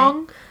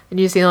prong. Right. In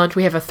New Zealand,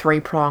 we have a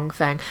 3-prong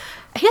thing.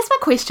 Here's my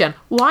question.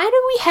 Why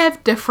do we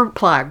have different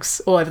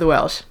plugs all over the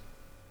world?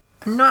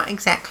 I'm not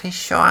exactly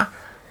sure.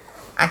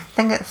 I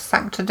think it's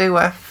something to do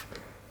with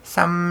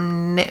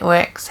some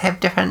networks have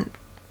different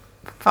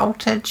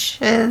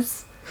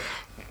voltages.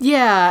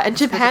 Yeah, in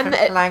Japan,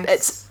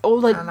 it's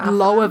all a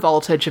lower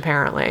voltage,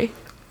 apparently.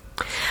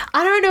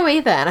 I don't know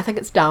either, and I think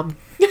it's dumb.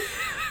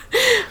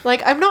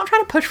 Like, I'm not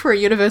trying to push for a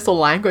universal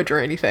language or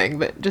anything,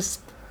 but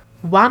just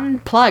one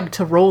plug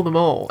to rule them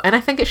all. And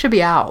I think it should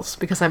be ours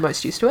because I'm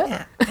most used to it.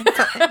 Yeah.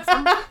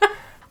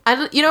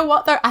 And you know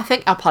what, though? I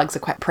think our plugs are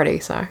quite pretty,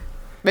 so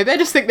maybe I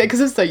just think that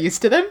because I'm so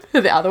used to them.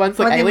 The other ones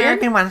look The alien.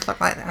 American ones look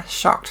like a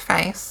shocked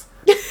face.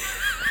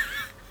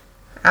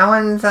 Our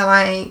ones are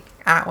like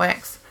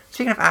artworks.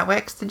 Speaking of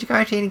artworks, did you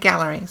go to any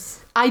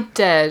galleries? I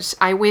did.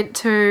 I went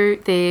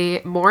to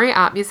the Mori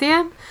Art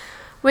Museum,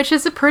 which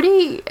is a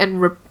pretty in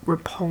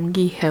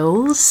Roppongi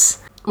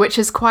Hills, which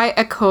is quite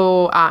a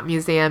cool art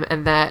museum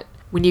in that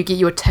when you get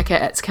your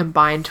ticket, it's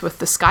combined with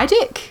the sky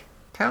deck.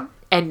 Cool.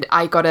 And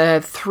I got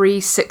a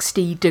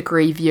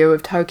 360-degree view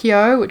of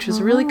Tokyo, which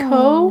was really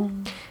cool.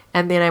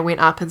 And then I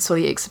went up and saw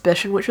the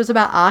exhibition, which was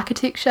about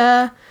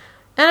architecture.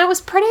 And it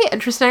was pretty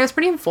interesting. It was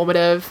pretty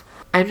informative.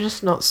 I'm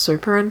just not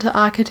super into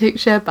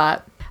architecture,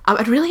 but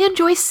I'd really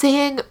enjoy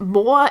seeing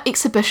more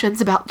exhibitions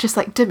about just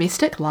like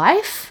domestic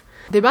life.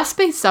 There must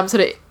be some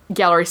sort of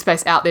gallery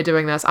space out there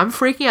doing this. I'm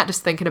freaking out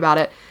just thinking about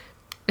it.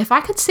 If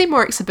I could see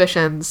more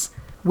exhibitions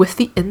with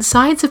the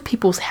insides of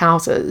people's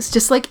houses,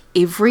 just like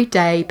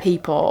everyday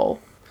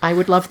people, I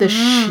would love the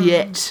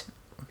shit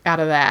out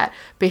of that.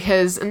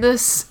 Because in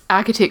this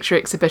architecture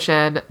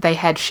exhibition, they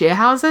had share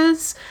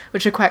houses,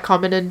 which are quite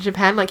common in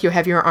Japan. Like, you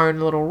have your own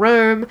little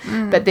room,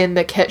 but then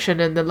the kitchen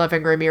and the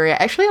living room area,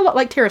 actually a lot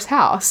like Terrace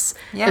House,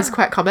 is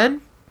quite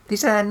common.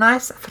 There's a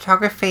nice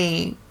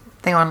photography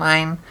thing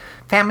online.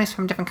 Families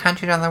from different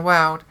countries around the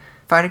world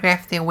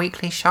photograph their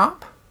weekly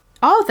shop.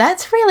 Oh,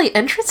 that's really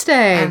interesting.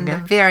 And the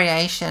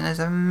variation is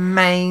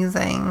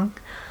amazing.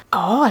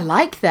 Oh, I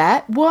like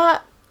that.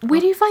 What? Where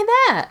do you find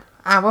that?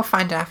 We'll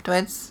find it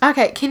afterwards.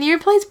 Okay, can you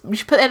please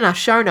put that in our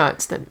show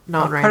notes that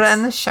no one reads? Put it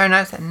in the show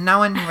notes that no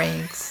one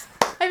reads.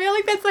 I feel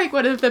like that's like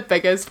one of the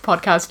biggest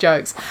podcast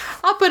jokes.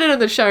 I'll put it in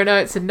the show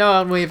notes and no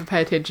one will ever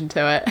pay attention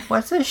to it.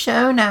 What's a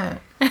show note?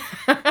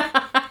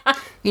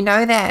 You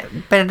know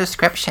that bit of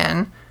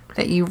description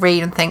that you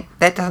read and think,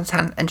 that doesn't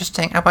sound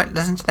interesting, I won't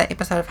listen to that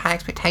episode of High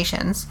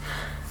Expectations.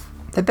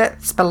 The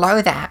bits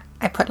below that,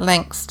 I put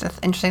links to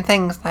interesting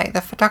things like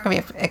the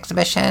photography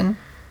exhibition.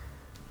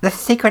 The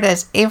secret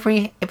is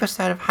every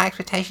episode of High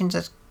Expectations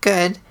is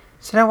good,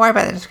 so don't worry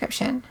about the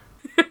description.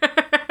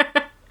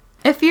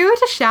 If you were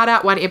to shout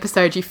out one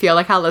episode you feel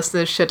like our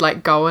listeners should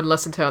like go and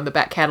listen to on the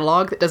back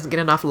catalogue that doesn't get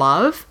enough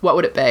love, what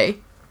would it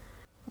be?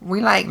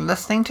 We like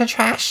listening to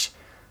trash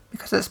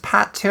because it's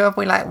part 2 of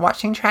we like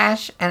watching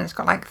trash and it's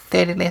got like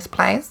 30 less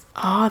plays.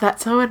 Oh,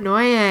 that's so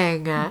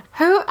annoying.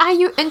 Who are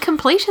you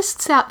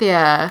incompletists out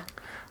there?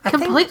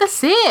 Complete the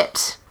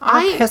set.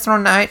 On a personal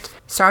note,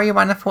 Sorry You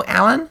Wonderful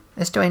Alan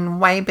is doing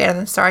way better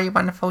than Sorry You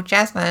Wonderful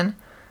Jaslyn,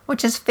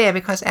 which is fair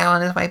because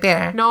Alan is way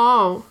better.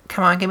 No.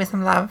 Come on, give me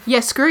some love. Yeah,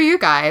 screw you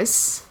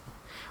guys.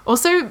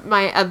 Also,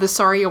 the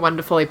Sorry You're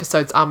Wonderful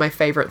episodes are my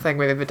favourite thing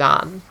we've ever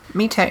done.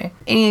 Me too.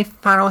 Any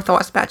final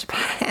thoughts about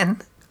Japan?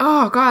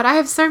 Oh god, I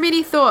have so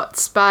many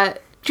thoughts,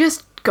 but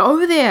just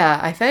go there,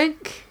 I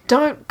think.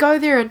 Don't go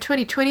there in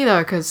 2020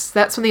 though, because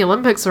that's when the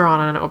Olympics are on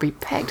and it will be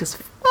packed as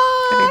fuck.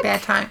 It'll be a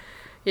bad time.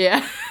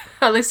 Yeah.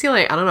 Unless you're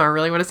like, I don't know, I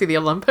really want to see the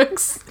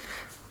Olympics.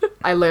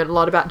 I learned a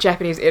lot about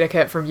Japanese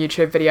etiquette from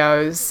YouTube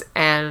videos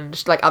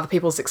and like other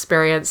people's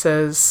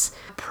experiences.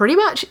 Pretty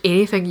much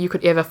anything you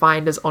could ever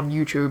find is on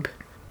YouTube.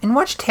 And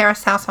watch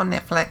Terrace House on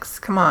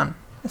Netflix. Come on.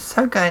 It's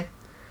so good.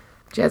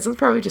 Jasmine's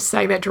probably just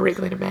saying that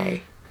directly to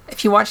me.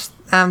 If you watch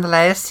the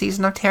latest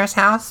season of Terrace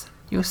House,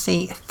 you'll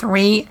see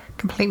 3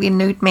 completely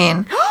nude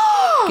men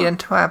get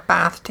into a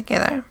bath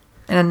together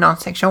in a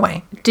non-sexual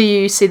way. Do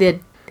you see their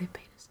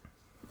penis?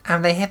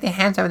 They have their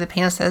hands over their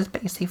penises,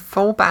 but you see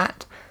full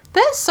butt.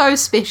 That's so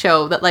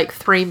special that like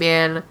 3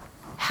 men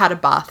had a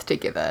bath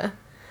together.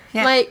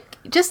 Yeah. Like,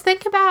 just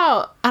think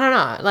about, I don't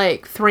know,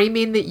 like 3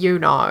 men that you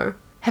know.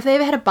 Have they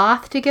ever had a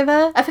bath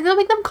together? I think that'll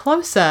make them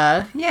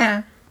closer.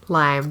 Yeah.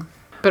 Lame.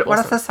 But What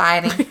a awesome.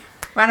 society.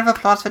 Round of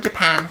applause for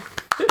Japan.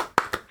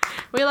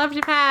 We love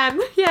Japan.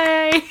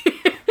 Yay.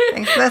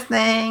 Thanks for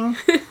listening.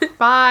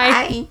 Bye.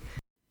 Bye.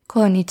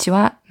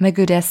 Konnichiwa,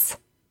 Megu desu.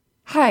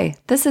 Hi,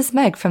 this is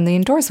Meg from the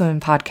Indoors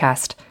Women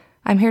podcast.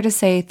 I'm here to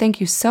say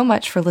thank you so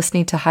much for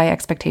listening to High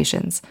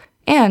Expectations,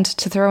 and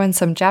to throw in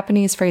some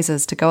Japanese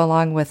phrases to go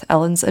along with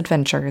Ellen's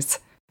adventures.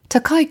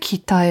 高い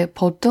期待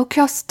ポッド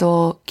キャス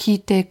トを聞い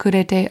てく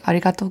れてあ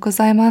りがとうご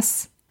ざいま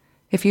す。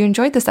If you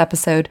enjoyed this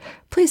episode,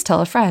 please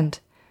tell a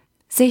friend.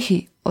 ぜ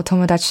ひお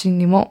友達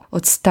にもお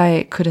伝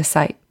えくだ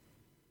さい。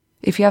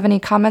If you have any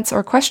comments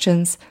or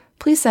questions,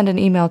 please send an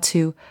email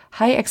to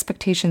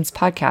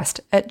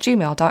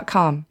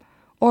highexpectationspodcast@gmail.com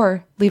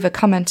or leave a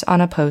comment on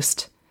a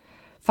post.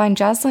 Find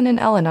Jaslyn and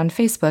Ellen on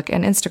Facebook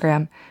and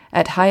Instagram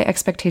at High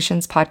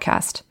Expectations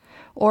Podcast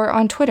or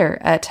on Twitter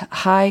at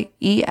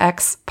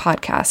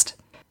HighEXPodcast.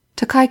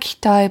 高い期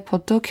待ポ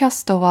ッドキャ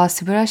ストは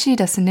素晴らしい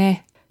です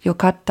ね。よ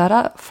かった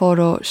らフォ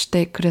ローし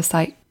てくだ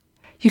さい。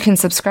You can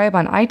subscribe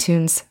on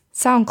iTunes,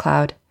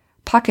 SoundCloud,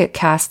 Pocket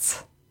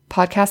Casts,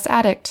 Podcast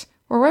Addict,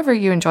 or wherever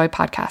you enjoy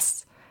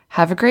podcasts.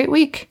 Have a great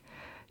week.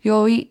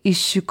 良い1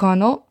週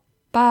間を。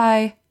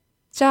Bye.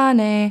 じゃあ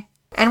ね。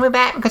And we're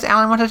back because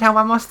Ellen wanted to tell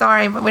one more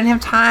story, but we didn't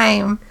have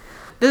time.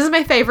 This is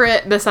my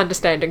favourite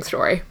misunderstanding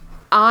story.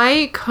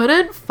 I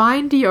couldn't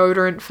find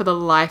deodorant for the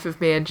life of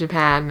me in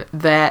Japan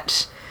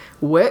that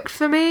worked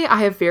for me.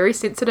 I have very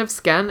sensitive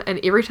skin, and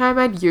every time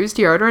I'd use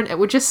deodorant, it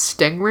would just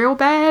sting real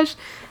bad.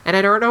 And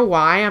I don't know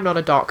why. I'm not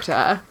a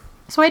doctor.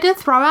 So I did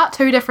throw out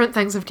 2 different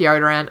things of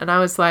deodorant, and I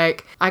was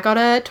like, I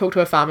gotta talk to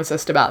a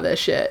pharmacist about this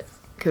shit,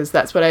 because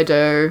that's what I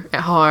do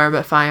at home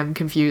if I am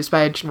confused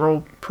by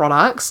general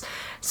products.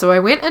 So I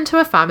went into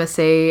a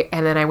pharmacy,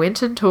 and then I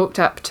went and talked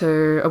up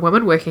to a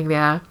woman working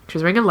there. She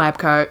was wearing a lab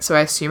coat, so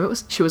I assume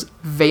she was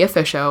the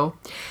official.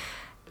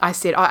 I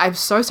said, oh, I'm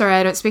so sorry,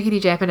 I don't speak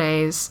any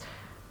Japanese,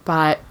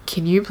 but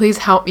can you please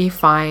help me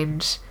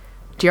find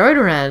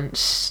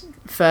deodorant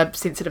for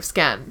sensitive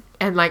skin?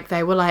 And like,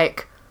 they were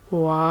like,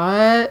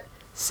 what?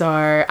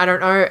 So I don't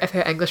know if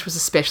her English was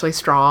especially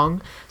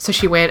strong. So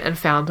she went and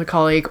found a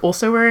colleague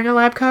also wearing a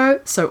lab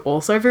coat. So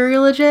also very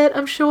legit,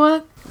 I'm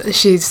sure.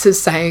 She's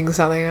just saying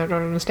something I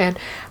don't understand,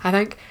 I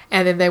think.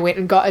 And then they went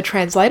and got a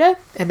translator.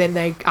 And then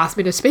they asked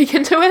me to speak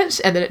into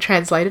it. And then it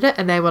translated it.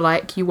 And they were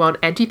like, you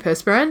want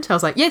antiperspirant? I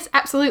was like, yes,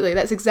 absolutely.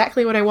 That's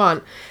exactly what I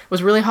want. It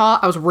was really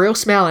hot. I was real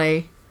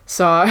smelly.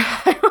 So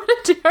I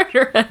wanted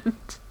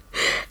deodorant.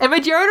 And my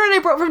deodorant I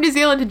brought from New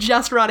Zealand had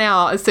just run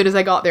out as soon as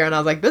I got there, and I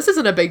was like, this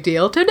isn't a big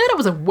deal. Turned out it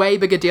was a way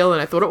bigger deal than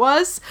I thought it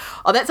was.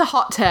 Oh, that's a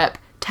hot tip.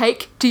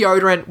 Take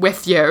deodorant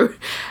with you,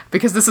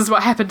 because this is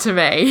what happened to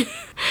me.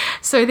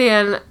 So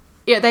then,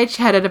 yeah, they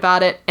chatted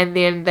about it, and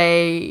then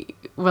they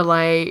were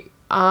like,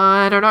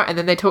 I don't know. And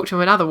then they talked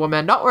to another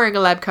woman, not wearing a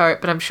lab coat,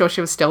 but I'm sure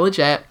she was still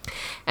legit.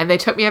 And they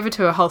took me over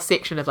to a whole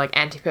section of like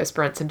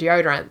antiperspirants and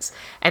deodorants.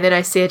 And then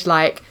I said,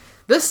 like,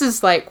 this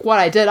is like what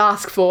I did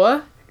ask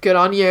for. Good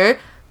on you.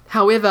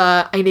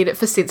 However, I need it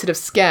for sensitive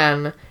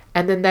skin.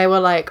 And then they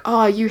were like,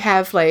 oh, you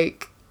have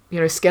like,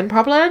 skin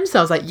problems? So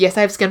I was like, yes,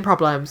 I have skin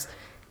problems.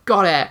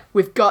 Got it.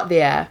 We've got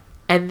there.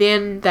 And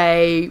then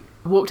they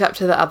walked up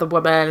to the other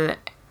woman.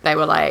 They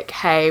were like,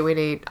 hey, we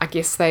need, I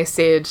guess they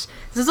said,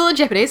 this is all in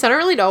Japanese, so I don't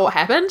really know what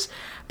happened.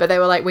 But they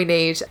were like, we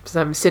need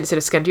some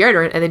sensitive skin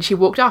deodorant. And then she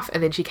walked off,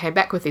 and then she came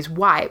back with these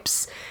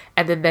wipes.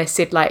 And then they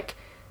said like,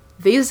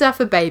 these are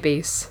for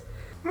babies.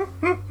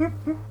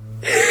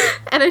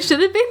 And I should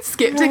have been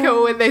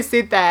skeptical when they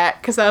said that,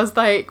 because I was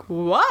like,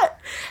 what?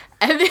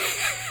 And then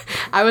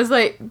I was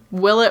like,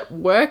 will it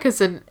work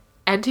as an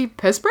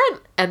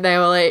antiperspirant? And they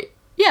were like,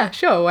 yeah,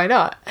 sure, why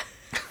not?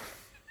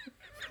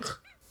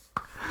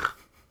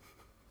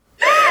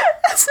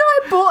 So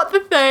I bought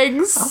the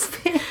things.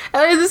 And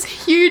there's this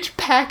huge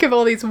pack of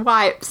all these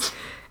wipes.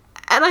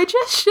 And I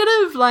just should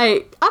have,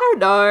 like, I don't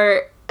know.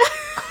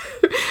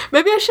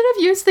 Maybe I should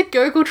have used the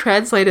Google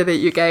Translator that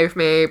you gave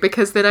me,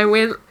 because then I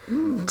went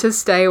to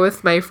stay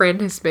with my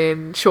friend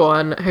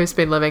Sean, who's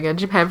been living in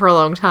Japan for a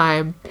long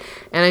time.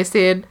 And I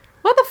said,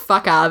 what the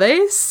fuck are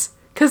these?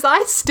 Because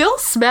I still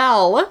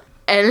smell.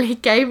 And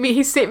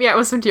he sent me out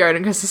with some deodorant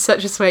because he's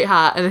such a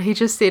sweetheart. And he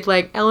just said,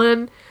 like,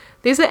 Ellen,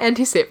 these are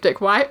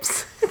antiseptic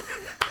wipes.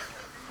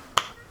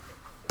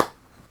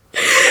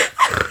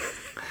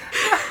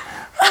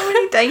 How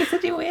many days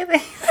did you wear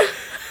these?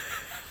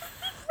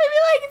 Maybe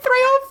like 3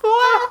 or 4.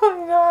 Oh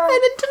my god.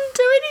 And it didn't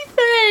do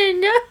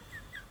anything.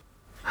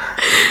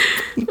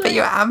 But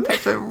your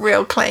armpits were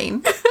real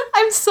clean.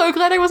 I'm so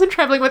glad I wasn't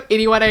traveling with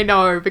anyone I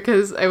know,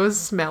 because it was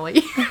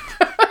smelly.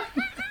 But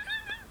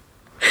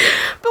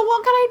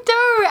what can I do?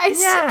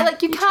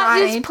 You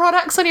can't use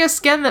products on your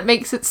skin that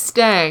makes it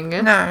sting.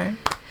 No.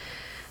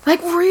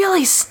 Like,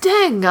 really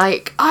sting.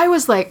 Like, I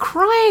was like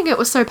crying. It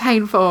was so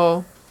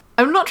painful.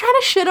 I'm not trying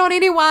to shit on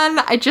anyone.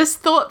 I just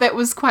thought that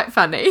was quite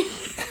funny.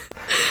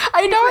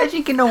 I know.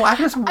 Imagine getting a wipe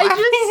just wiping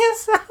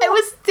yourself. It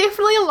was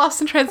definitely a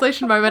lost in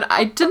translation moment.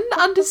 I didn't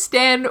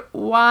understand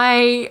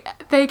why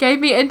they gave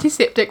me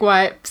antiseptic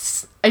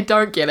wipes. I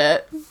don't get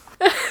it.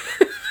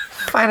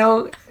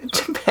 Final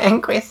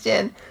Japan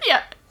question.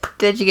 Yeah.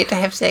 Did you get to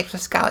have sex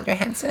with Scarlett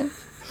Johansson?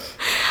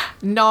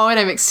 No, and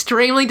I'm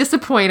extremely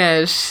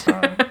disappointed.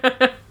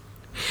 Oh.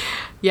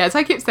 Yeah, so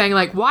I kept saying,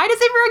 like, why does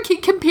everyone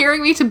keep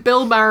comparing me to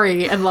Bill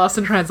Murray in Lost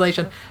in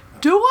Translation?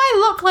 Do I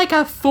look like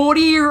a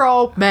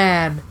 40-year-old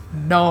man?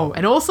 No.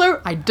 And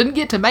also, I didn't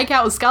get to make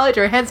out with Scarlett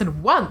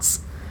Johansson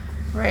once.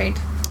 Right.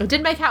 I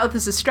did make out with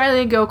this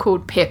Australian girl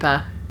called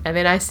Pepper. And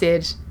then I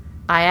said,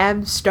 I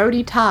am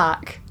Stody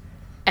Tark.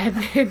 And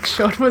then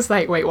Sean was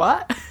like, wait,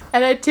 what?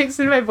 And I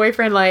texted my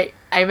boyfriend, like,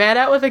 I made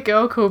out with a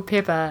girl called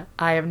Pepper.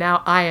 I am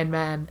now Iron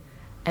Man.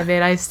 And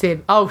then I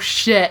said, oh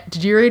shit,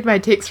 did you read my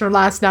text from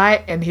last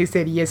night? And he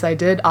said, yes, I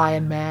did,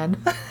 Iron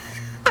Man.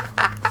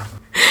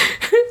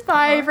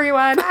 Bye,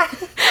 everyone. Bye.